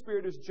 born of the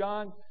Spirit,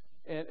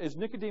 as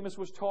Nicodemus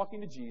was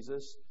talking to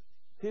Jesus,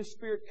 His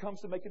Spirit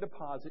comes to make a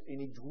deposit, and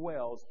He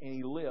dwells, and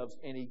He lives,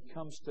 and He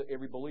comes to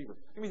every believer.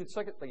 I mean, the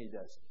second thing He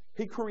does,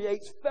 He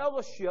creates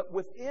fellowship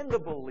within the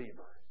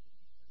believer.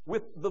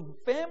 With the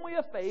family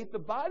of faith, the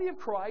body of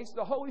Christ,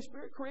 the Holy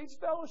Spirit creates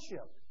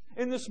fellowship.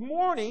 And this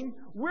morning,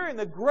 we're in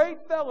the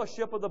great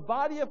fellowship of the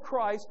body of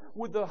Christ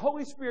with the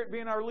Holy Spirit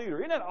being our leader.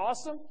 Isn't that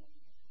awesome?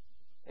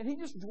 And He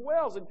just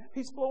dwells, and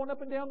He's flowing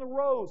up and down the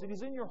rows, and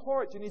He's in your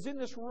hearts, and He's in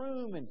this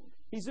room, and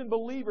He's in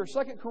believers.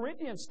 2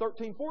 Corinthians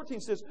 13:14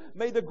 says,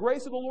 "May the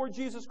grace of the Lord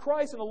Jesus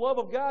Christ and the love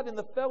of God and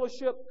the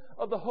fellowship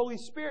of the Holy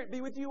Spirit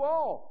be with you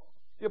all."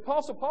 The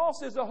Apostle Paul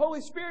says the Holy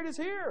Spirit is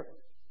here.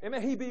 And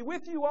may He be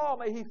with you all.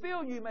 May He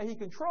fill you. May He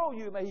control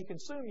you. May He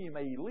consume you.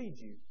 May He lead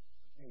you.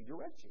 May He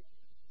direct you.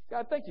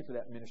 God, thank You for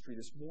that ministry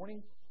this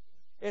morning.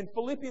 In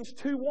Philippians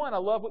 2:1, I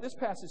love what this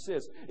passage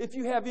says. If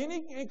you have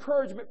any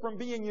encouragement from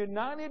being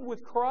united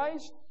with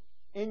Christ,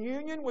 in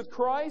union with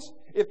Christ,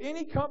 if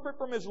any comfort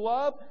from His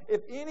love,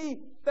 if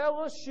any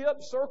fellowship,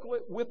 circle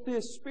it with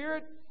His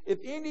Spirit, if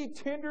any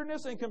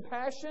tenderness and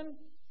compassion,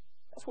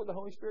 that's what the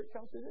Holy Spirit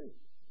comes to do.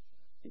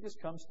 He just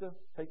comes to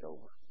take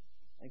over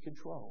and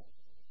control.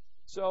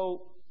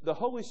 So the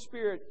Holy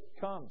Spirit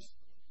comes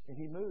and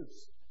He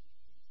moves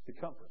to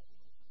comfort,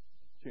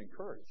 to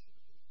encourage,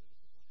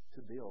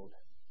 to build,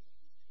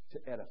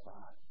 to edify,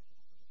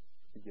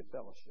 to give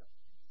fellowship.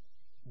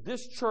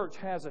 This church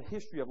has a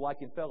history of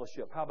liking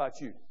fellowship. How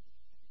about you?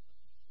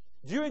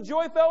 Do you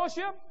enjoy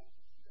fellowship?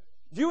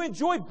 Do you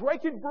enjoy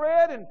breaking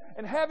bread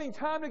and having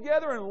time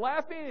together and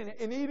laughing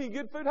and eating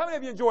good food? How many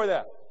of you enjoy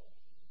that?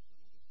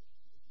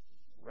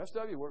 The rest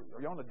of you,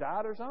 are you on a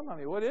diet or something? I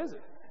mean, what is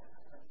it?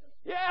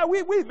 Yeah,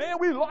 we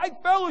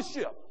like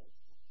fellowship.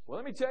 Well,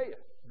 let me tell you,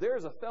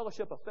 there's a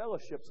fellowship of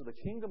fellowships of the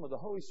kingdom of the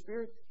Holy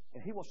Spirit,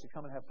 and He wants to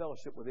come and have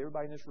fellowship with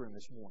everybody in this room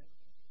this morning.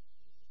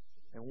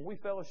 And when we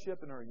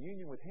fellowship and are in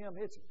union with Him,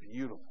 it's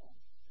beautiful.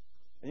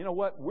 And you know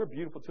what? We're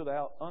beautiful to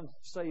the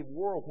unsaved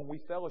world when we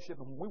fellowship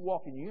and when we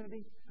walk in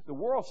unity. The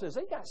world says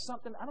they got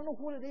something, I don't know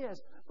what it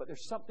is, but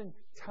there's something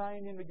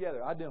tying them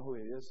together. I know who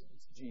it is.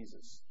 It's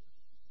Jesus,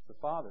 the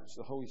Father. It's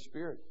the Holy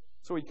Spirit.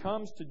 So He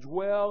comes to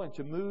dwell and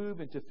to move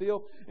and to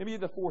fill. And maybe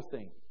the fourth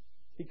thing,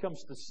 He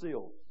comes to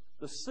seal.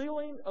 The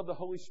sealing of the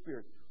Holy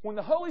Spirit. When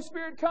the Holy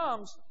Spirit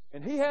comes,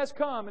 and He has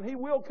come, and He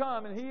will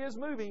come, and He is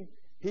moving,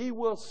 He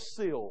will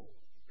seal.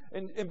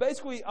 And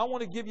basically, I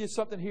want to give you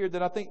something here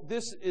that I think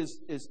this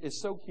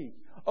is so key.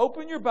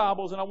 Open your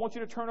Bibles, and I want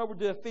you to turn over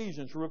to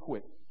Ephesians real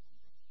quick.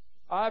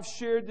 I've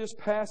shared this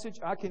passage.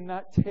 I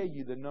cannot tell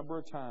you the number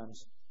of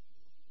times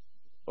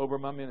over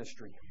my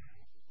ministry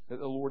that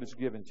the Lord has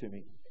given to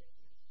me.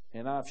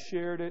 And I've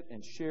shared it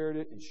and shared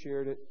it and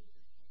shared it.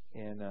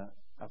 And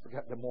I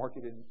forgot to mark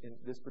it in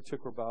this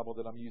particular Bible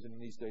that I'm using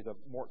these days. I've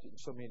marked it in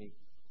so many.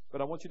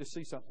 But I want you to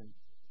see something.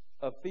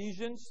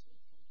 Ephesians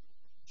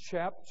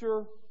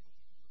chapter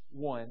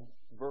 1,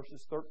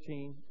 verses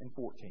 13 and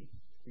 14.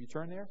 Will you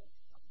turn there?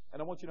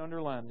 And I want you to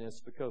underline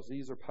this because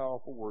these are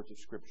powerful words of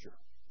Scripture.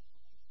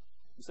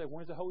 You say,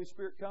 when does the Holy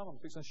Spirit come? I'm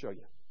fixing to show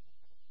you.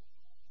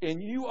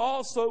 And you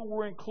also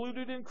were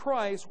included in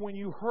Christ when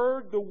you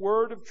heard the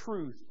word of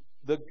truth,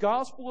 the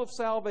gospel of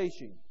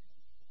salvation.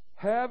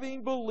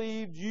 Having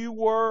believed, you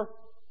were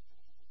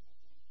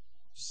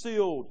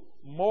sealed,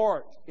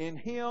 marked in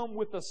Him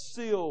with a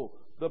seal,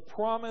 the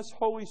promised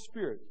Holy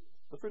Spirit.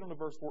 Let's read on to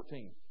verse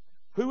 14.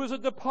 Who is a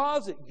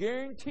deposit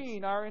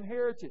guaranteeing our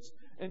inheritance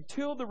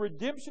until the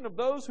redemption of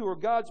those who are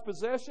God's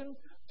possession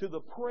to the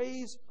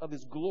praise of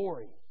His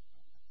glory.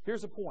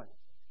 Here's the point.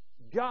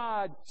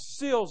 God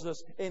seals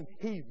us and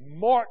He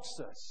marks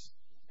us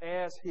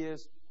as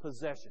His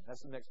possession.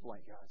 That's the next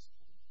blank, guys.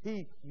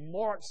 He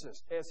marks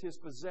us as His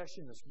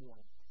possession this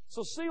morning.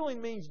 So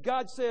sealing means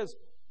God says,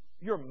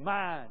 you're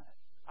mine.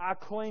 I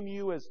claim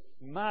you as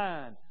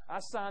mine. I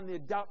signed the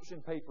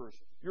adoption papers.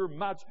 You're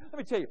mine. Let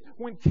me tell you,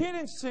 when Ken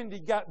and Cindy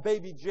got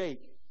baby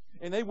Jake,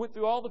 and they went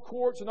through all the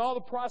courts and all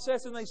the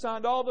process, and they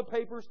signed all the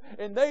papers,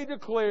 and they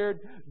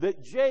declared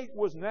that Jake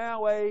was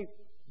now a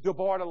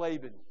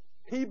DeBartoleben.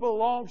 He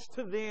belongs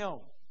to them.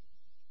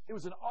 It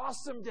was an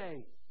awesome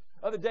day.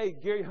 Other day,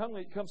 Gary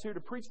Hungley comes here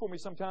to preach for me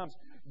sometimes.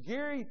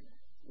 Gary,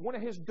 one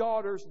of his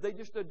daughters, they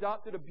just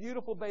adopted a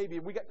beautiful baby.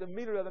 And we got to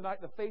meet her the other night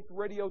at the Faith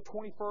Radio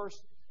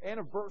 21st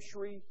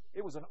anniversary.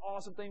 It was an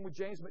awesome thing with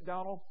James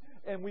McDonald.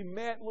 And we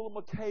met little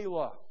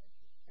Michaela.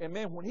 And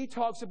man, when he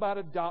talks about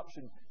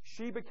adoption,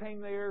 she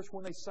became theirs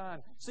when they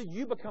signed. See,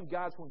 you become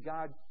God's when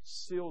God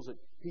seals it.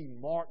 He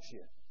marks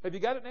you. Have you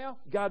got it now?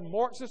 God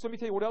marks us. Let me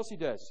tell you what else He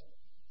does.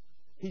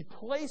 He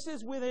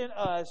places within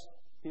us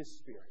His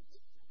Spirit,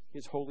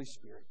 His Holy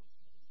Spirit.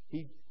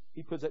 He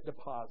puts that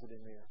deposit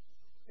in there.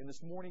 And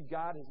this morning,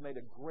 God has made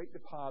a great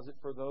deposit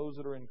for those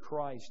that are in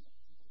Christ.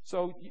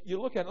 So you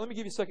look at it. Let me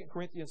give you 2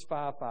 Corinthians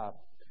 5:5.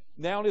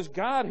 Now it is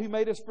God who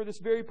made us for this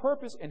very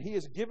purpose, and He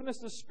has given us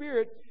the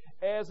Spirit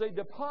as a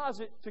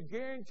deposit to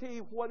guarantee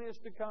what is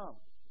to come.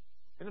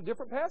 In a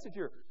different passage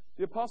here,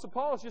 the Apostle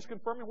Paul is just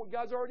confirming what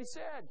God's already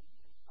said.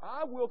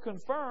 I will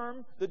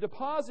confirm the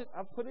deposit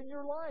I've put in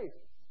your life.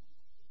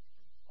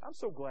 I'm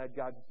so glad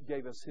God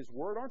gave us His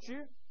Word, aren't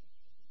you?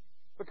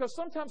 Because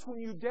sometimes when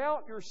you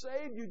doubt you're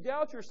saved, you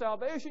doubt your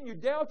salvation, you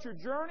doubt your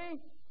journey,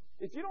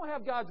 if you don't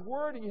have God's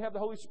Word and you have the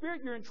Holy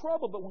Spirit, you're in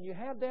trouble. But when you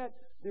have that,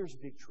 there's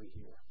victory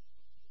here.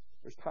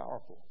 There's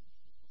powerful.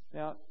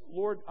 Now,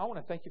 Lord, I want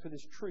to thank You for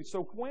this truth.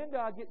 So when do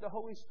I get the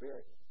Holy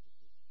Spirit?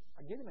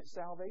 I get Him at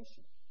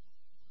salvation.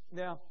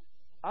 Now,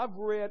 I've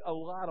read a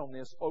lot on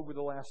this over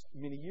the last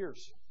many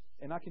years.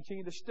 And I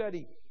continue to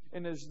study.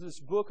 And there's this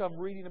book I'm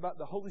reading about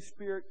the Holy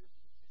Spirit,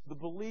 the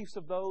beliefs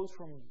of those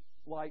from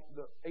like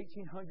the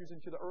 1800s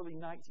into the early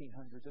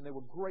 1900s. And they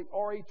were great.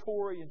 R.A.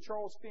 Torrey and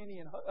Charles Finney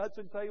and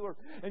Hudson Taylor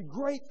and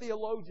great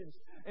theologians.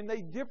 And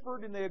they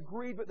differed and they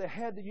agreed, but they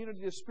had the unity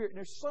of the Spirit. And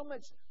there's so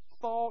much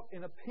thought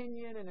and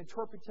opinion and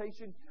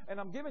interpretation. And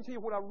I'm giving to you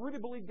what I really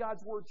believe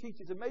God's Word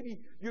teaches. And maybe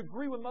you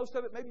agree with most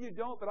of it, maybe you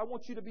don't, but I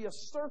want you to be a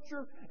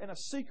searcher and a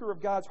seeker of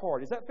God's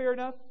heart. Is that fair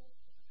enough?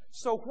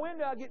 So when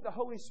do I get the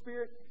Holy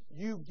Spirit?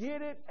 You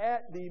get it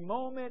at the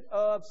moment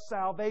of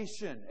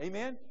salvation.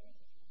 Amen?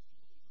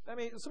 I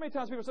mean, so many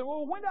times people say,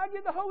 well, when do I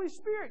get the Holy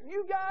Spirit?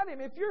 You got Him.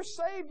 If you're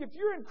saved, if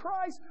you're in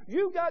Christ,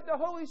 you got the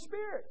Holy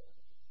Spirit.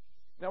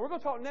 Now, we're going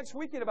to talk next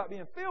weekend about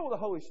being filled with the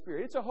Holy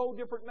Spirit. It's a whole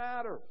different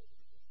matter.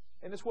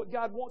 And it's what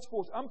God wants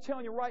for us. I'm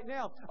telling you right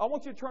now, I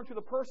want you to turn to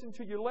the person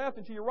to your left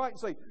and to your right and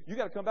say, you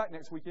got to come back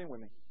next weekend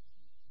with me.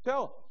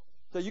 Tell them.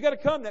 Say, you got to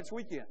come next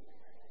weekend.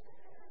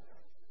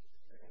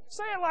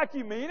 Say it like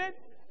you mean it.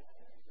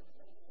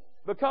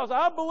 Because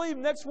I believe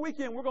next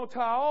weekend we're going to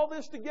tie all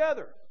this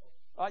together.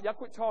 All right, y'all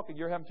quit talking.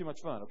 You're having too much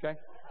fun, okay?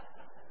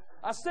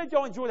 I said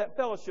y'all enjoy that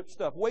fellowship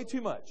stuff way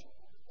too much.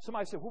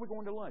 Somebody said, where are we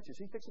going to lunch? Is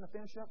he fixing to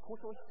finish up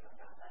quickly?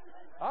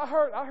 I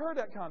heard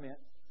that comment.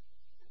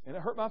 And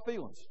it hurt my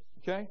feelings,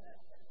 okay?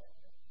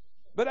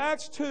 But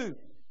Acts 2.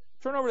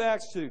 Turn over to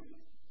Acts 2.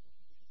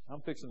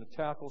 I'm fixing to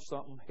tackle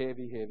something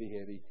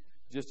heavy,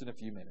 just in a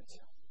few minutes.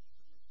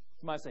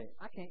 Somebody saying,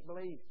 I can't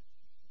believe.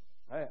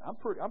 Hey,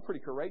 I'm pretty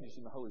courageous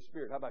in the Holy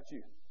Spirit. How about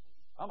you?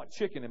 I'm a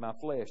chicken in my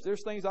flesh.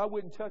 There's things I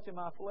wouldn't touch in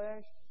my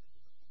flesh.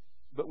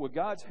 But with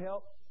God's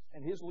help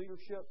and His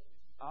leadership,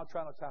 I'll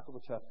try to tackle the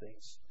tough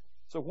things.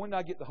 So when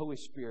I get the Holy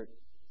Spirit,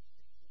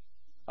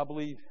 I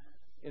believe,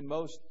 and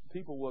most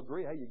people will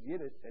agree, hey, you get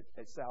it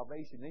at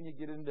salvation. Then you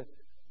get into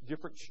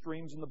different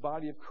streams in the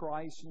body of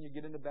Christ, and you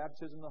get into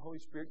baptism of the Holy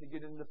Spirit, you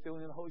get into the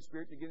filling of the Holy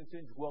Spirit, you get into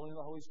indwelling of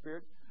the Holy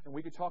Spirit. And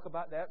we could talk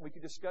about that, and we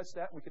could discuss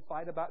that, and we could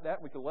fight about that,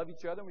 and we could love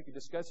each other, and we could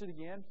discuss it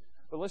again.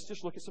 But let's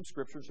just look at some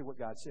Scripture and see what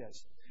God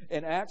says.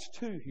 In Acts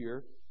 2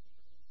 here,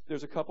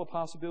 there's a couple of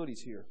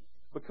possibilities here.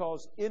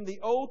 Because in the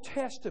Old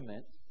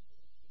Testament,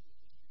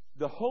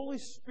 the Holy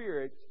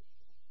Spirit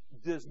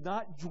does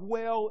not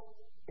dwell,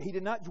 He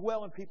did not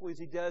dwell in people as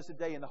He does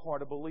today in the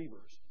heart of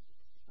believers.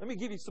 Let me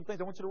give you some things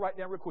I want you to write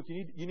down real quick.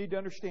 You need to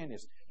understand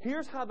this.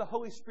 Here's how the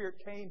Holy Spirit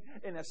came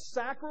in a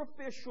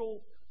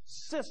sacrificial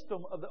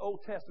system of the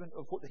Old Testament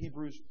of what the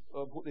Hebrews,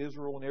 of what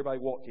Israel and everybody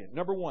walked in.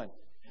 Number one,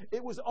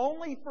 it was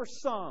only for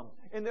some.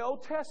 In the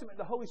Old Testament,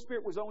 the Holy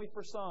Spirit was only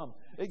for some.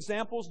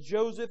 Examples,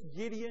 Joseph,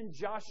 Gideon,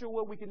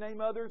 Joshua, we can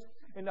name others.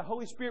 And the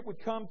Holy Spirit would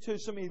come to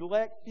some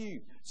elect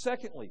few.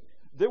 Secondly,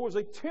 there was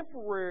a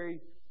temporary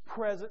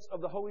presence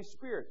of the Holy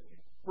Spirit.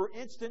 For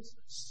instance,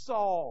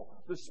 Saul.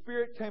 The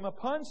Spirit came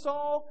upon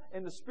Saul,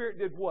 and the Spirit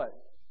did what?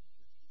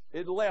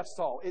 It left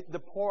Saul. It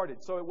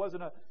departed. So it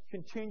wasn't a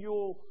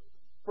continual,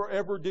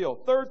 forever deal.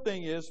 Third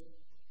thing is,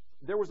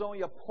 there was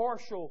only a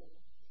partial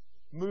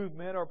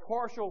movement or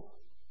partial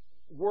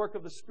work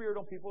of the Spirit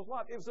on people's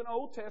lives. It was an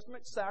Old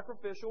Testament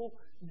sacrificial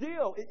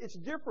deal. It's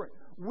different.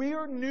 We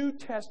are New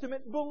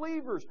Testament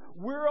believers.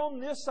 We're on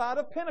this side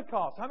of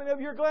Pentecost. How many of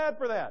you are glad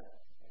for that?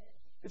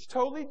 It's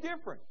totally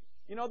different.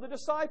 You know, the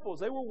disciples,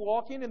 they were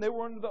walking and they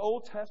were under the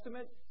Old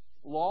Testament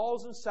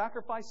laws and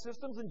sacrifice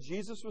systems, and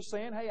Jesus was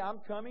saying, hey, I'm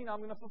coming, I'm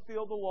going to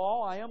fulfill the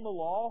law. I am the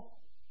law.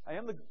 I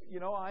am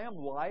I am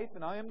life,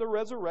 and I am the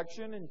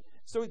resurrection. And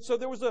so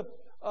there was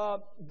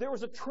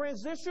a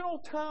transitional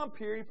time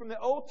period from the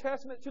Old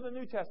Testament to the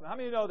New Testament. How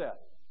many know that?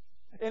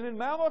 And in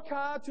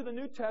Malachi to the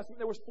New Testament,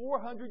 there was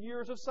 400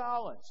 years of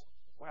silence.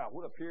 Wow,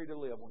 what a period to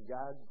live when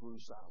God grew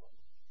silent.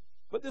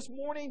 But this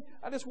morning,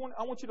 I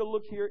want you to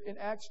look here in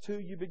Acts 2.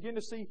 You begin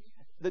to see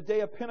the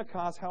day of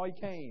Pentecost, how He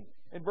came.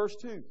 In verse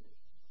 2,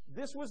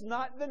 this was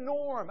not the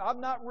norm. I've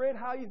not read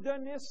how He's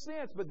done this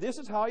since, but this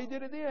is how He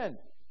did it then.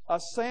 A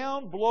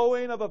sound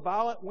blowing of a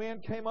violent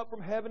wind came up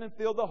from heaven and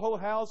filled the whole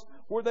house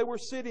where they were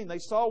sitting. They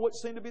saw what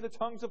seemed to be the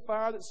tongues of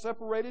fire that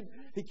separated.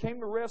 He came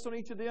to rest on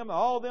each of them.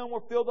 All of them were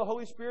filled with the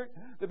Holy Spirit.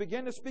 They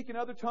began to speak in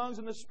other tongues,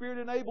 and the Spirit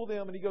enabled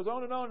them. And he goes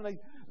on, and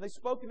they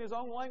spoke in His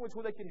own language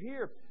where they could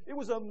hear. It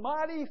was a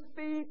mighty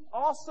feat,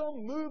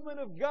 awesome movement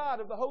of God,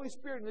 of the Holy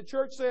Spirit. And the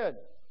church said,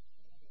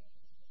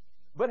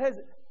 but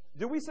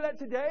do we see that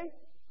today?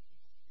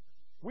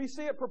 We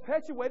see it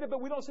perpetuated,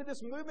 but we don't see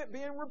this movement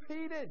being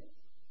repeated.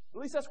 At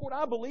least that's what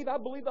I believe. I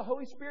believe the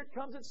Holy Spirit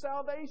comes at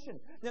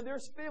salvation. Now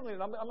there's feeling,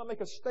 and I'm going to make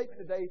a statement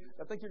today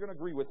I think you're going to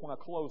agree with when I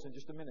close in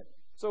just a minute.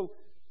 So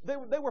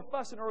they were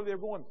fussing earlier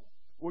going,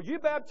 well, you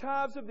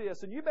baptize of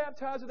this, and you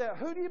baptize of that.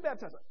 Who do you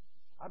baptize?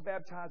 I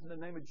baptize in the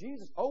name of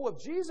Jesus. Oh,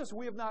 of Jesus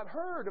we have not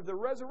heard, of the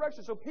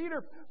resurrection. So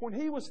Peter, when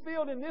he was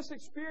filled in this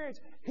experience,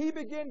 he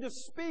began to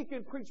speak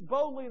and preach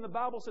boldly, and the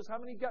Bible says how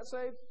many got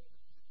saved?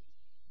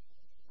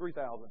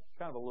 3,000.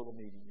 Kind of a little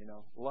meeting, you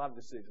know. A lot of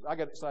decisions. I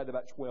got excited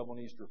about 12 on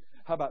Easter.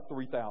 How about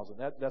 3,000?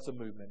 That's a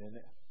movement, isn't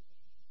it?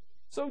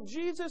 So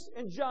Jesus,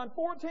 in John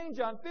 14,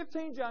 John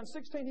 15, John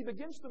 16, He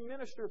begins to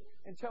minister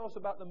and tell us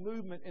about the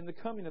movement and the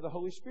coming of the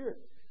Holy Spirit.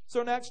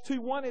 So in Acts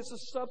 2:1, it's a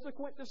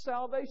subsequent to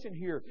salvation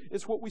here.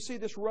 It's what we see,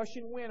 this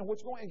rushing wind, and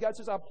what's going on. And God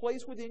says, I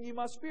place within you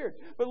my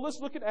Spirit. But let's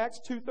look at Acts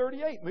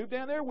 2:38. Move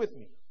down there with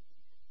me.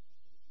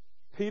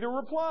 Peter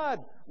replied,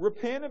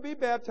 repent and be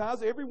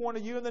baptized, every one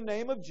of you, in the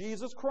name of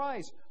Jesus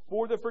Christ,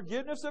 for the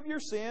forgiveness of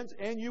your sins,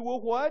 and you will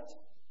what?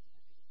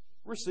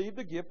 Receive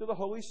the gift of the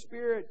Holy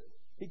Spirit.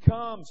 He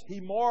comes. He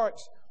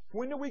marks.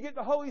 When do we get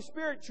the Holy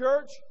Spirit,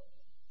 church?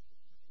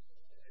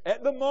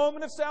 At the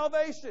moment of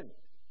salvation.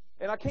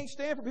 And I can't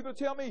stand for people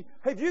to tell me,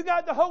 have you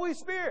got the Holy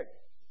Spirit?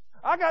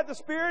 I got the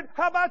Spirit.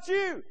 How about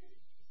you?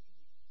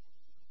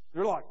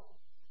 You're like,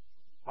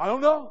 I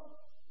don't know.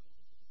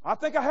 I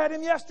think I had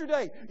Him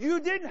yesterday. You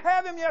didn't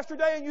have Him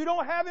yesterday, and you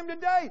don't have Him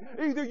today.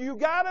 Either you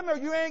got Him or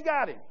you ain't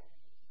got Him.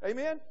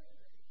 Amen?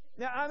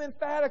 Now, I'm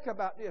emphatic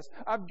about this.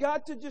 I've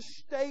got to just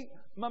state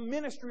my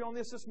ministry on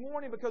this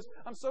morning because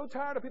I'm so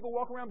tired of people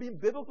walking around being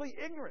biblically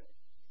ignorant.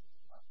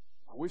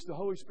 I wish the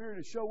Holy Spirit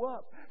would show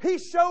up. He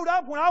showed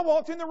up when I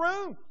walked in the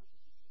room.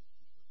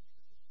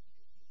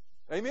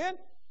 Amen?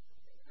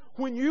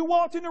 When you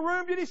walked in the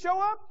room, did He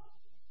show up?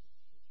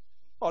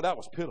 Oh, that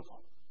was pitiful.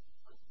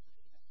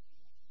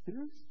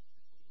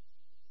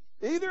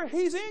 Either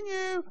He's in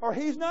you or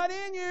He's not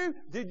in you.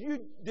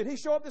 Did He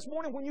show up this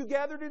morning when you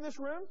gathered in this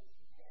room?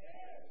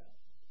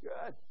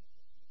 Good.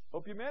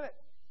 Hope you meant it.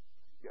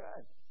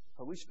 Good.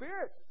 Holy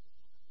Spirit.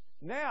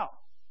 Now,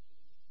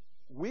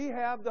 we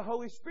have the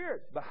Holy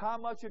Spirit, but how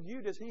much of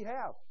you does He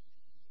have?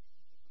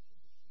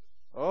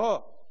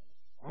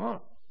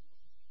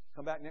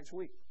 Come back next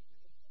week.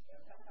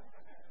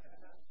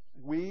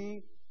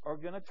 We are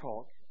going to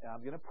talk, and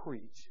I'm going to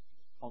preach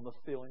on the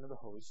filling of the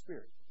Holy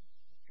Spirit.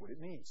 What it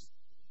means.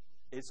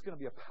 It's going to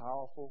be a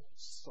powerful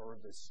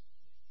service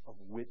of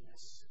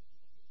witness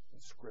in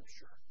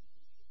Scripture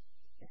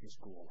in His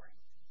glory.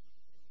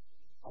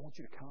 I want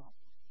you to come.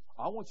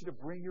 I want you to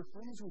bring your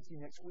friends with you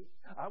next week.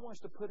 I want us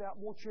to put out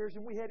more chairs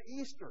than we had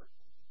Easter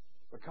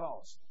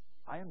because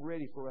I am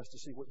ready for us to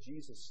see what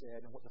Jesus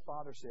said and what the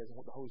Father says and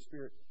what the Holy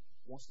Spirit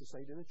wants to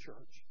say to the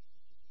church.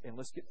 And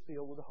let's get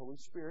filled with the Holy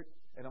Spirit.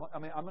 And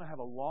I'm going to have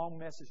a long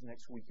message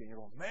next weekend. You're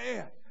going,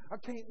 man, I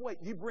can't wait.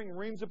 You bring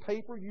reams of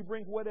paper. You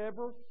bring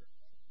whatever.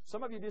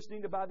 Some of you just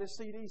need to buy this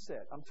CD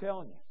set. I'm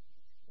telling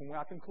you. When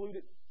I conclude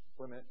it,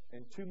 wait a minute,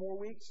 in 2 more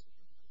weeks,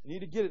 you need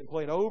to get it and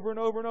play it over and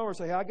over and over and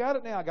say, hey, I got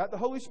it now. I got the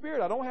Holy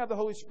Spirit. I don't have the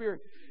Holy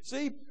Spirit.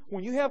 See,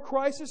 when you have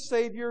Christ as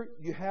Savior,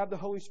 you have the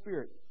Holy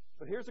Spirit.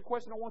 But here's the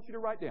question I want you to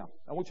write down.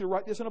 I want you to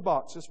write this in a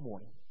box this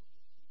morning.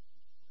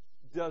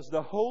 Does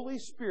the Holy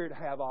Spirit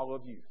have all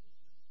of you?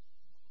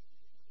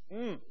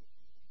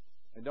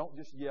 And don't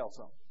just yell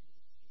something.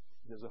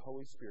 Does the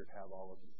Holy Spirit have all of you?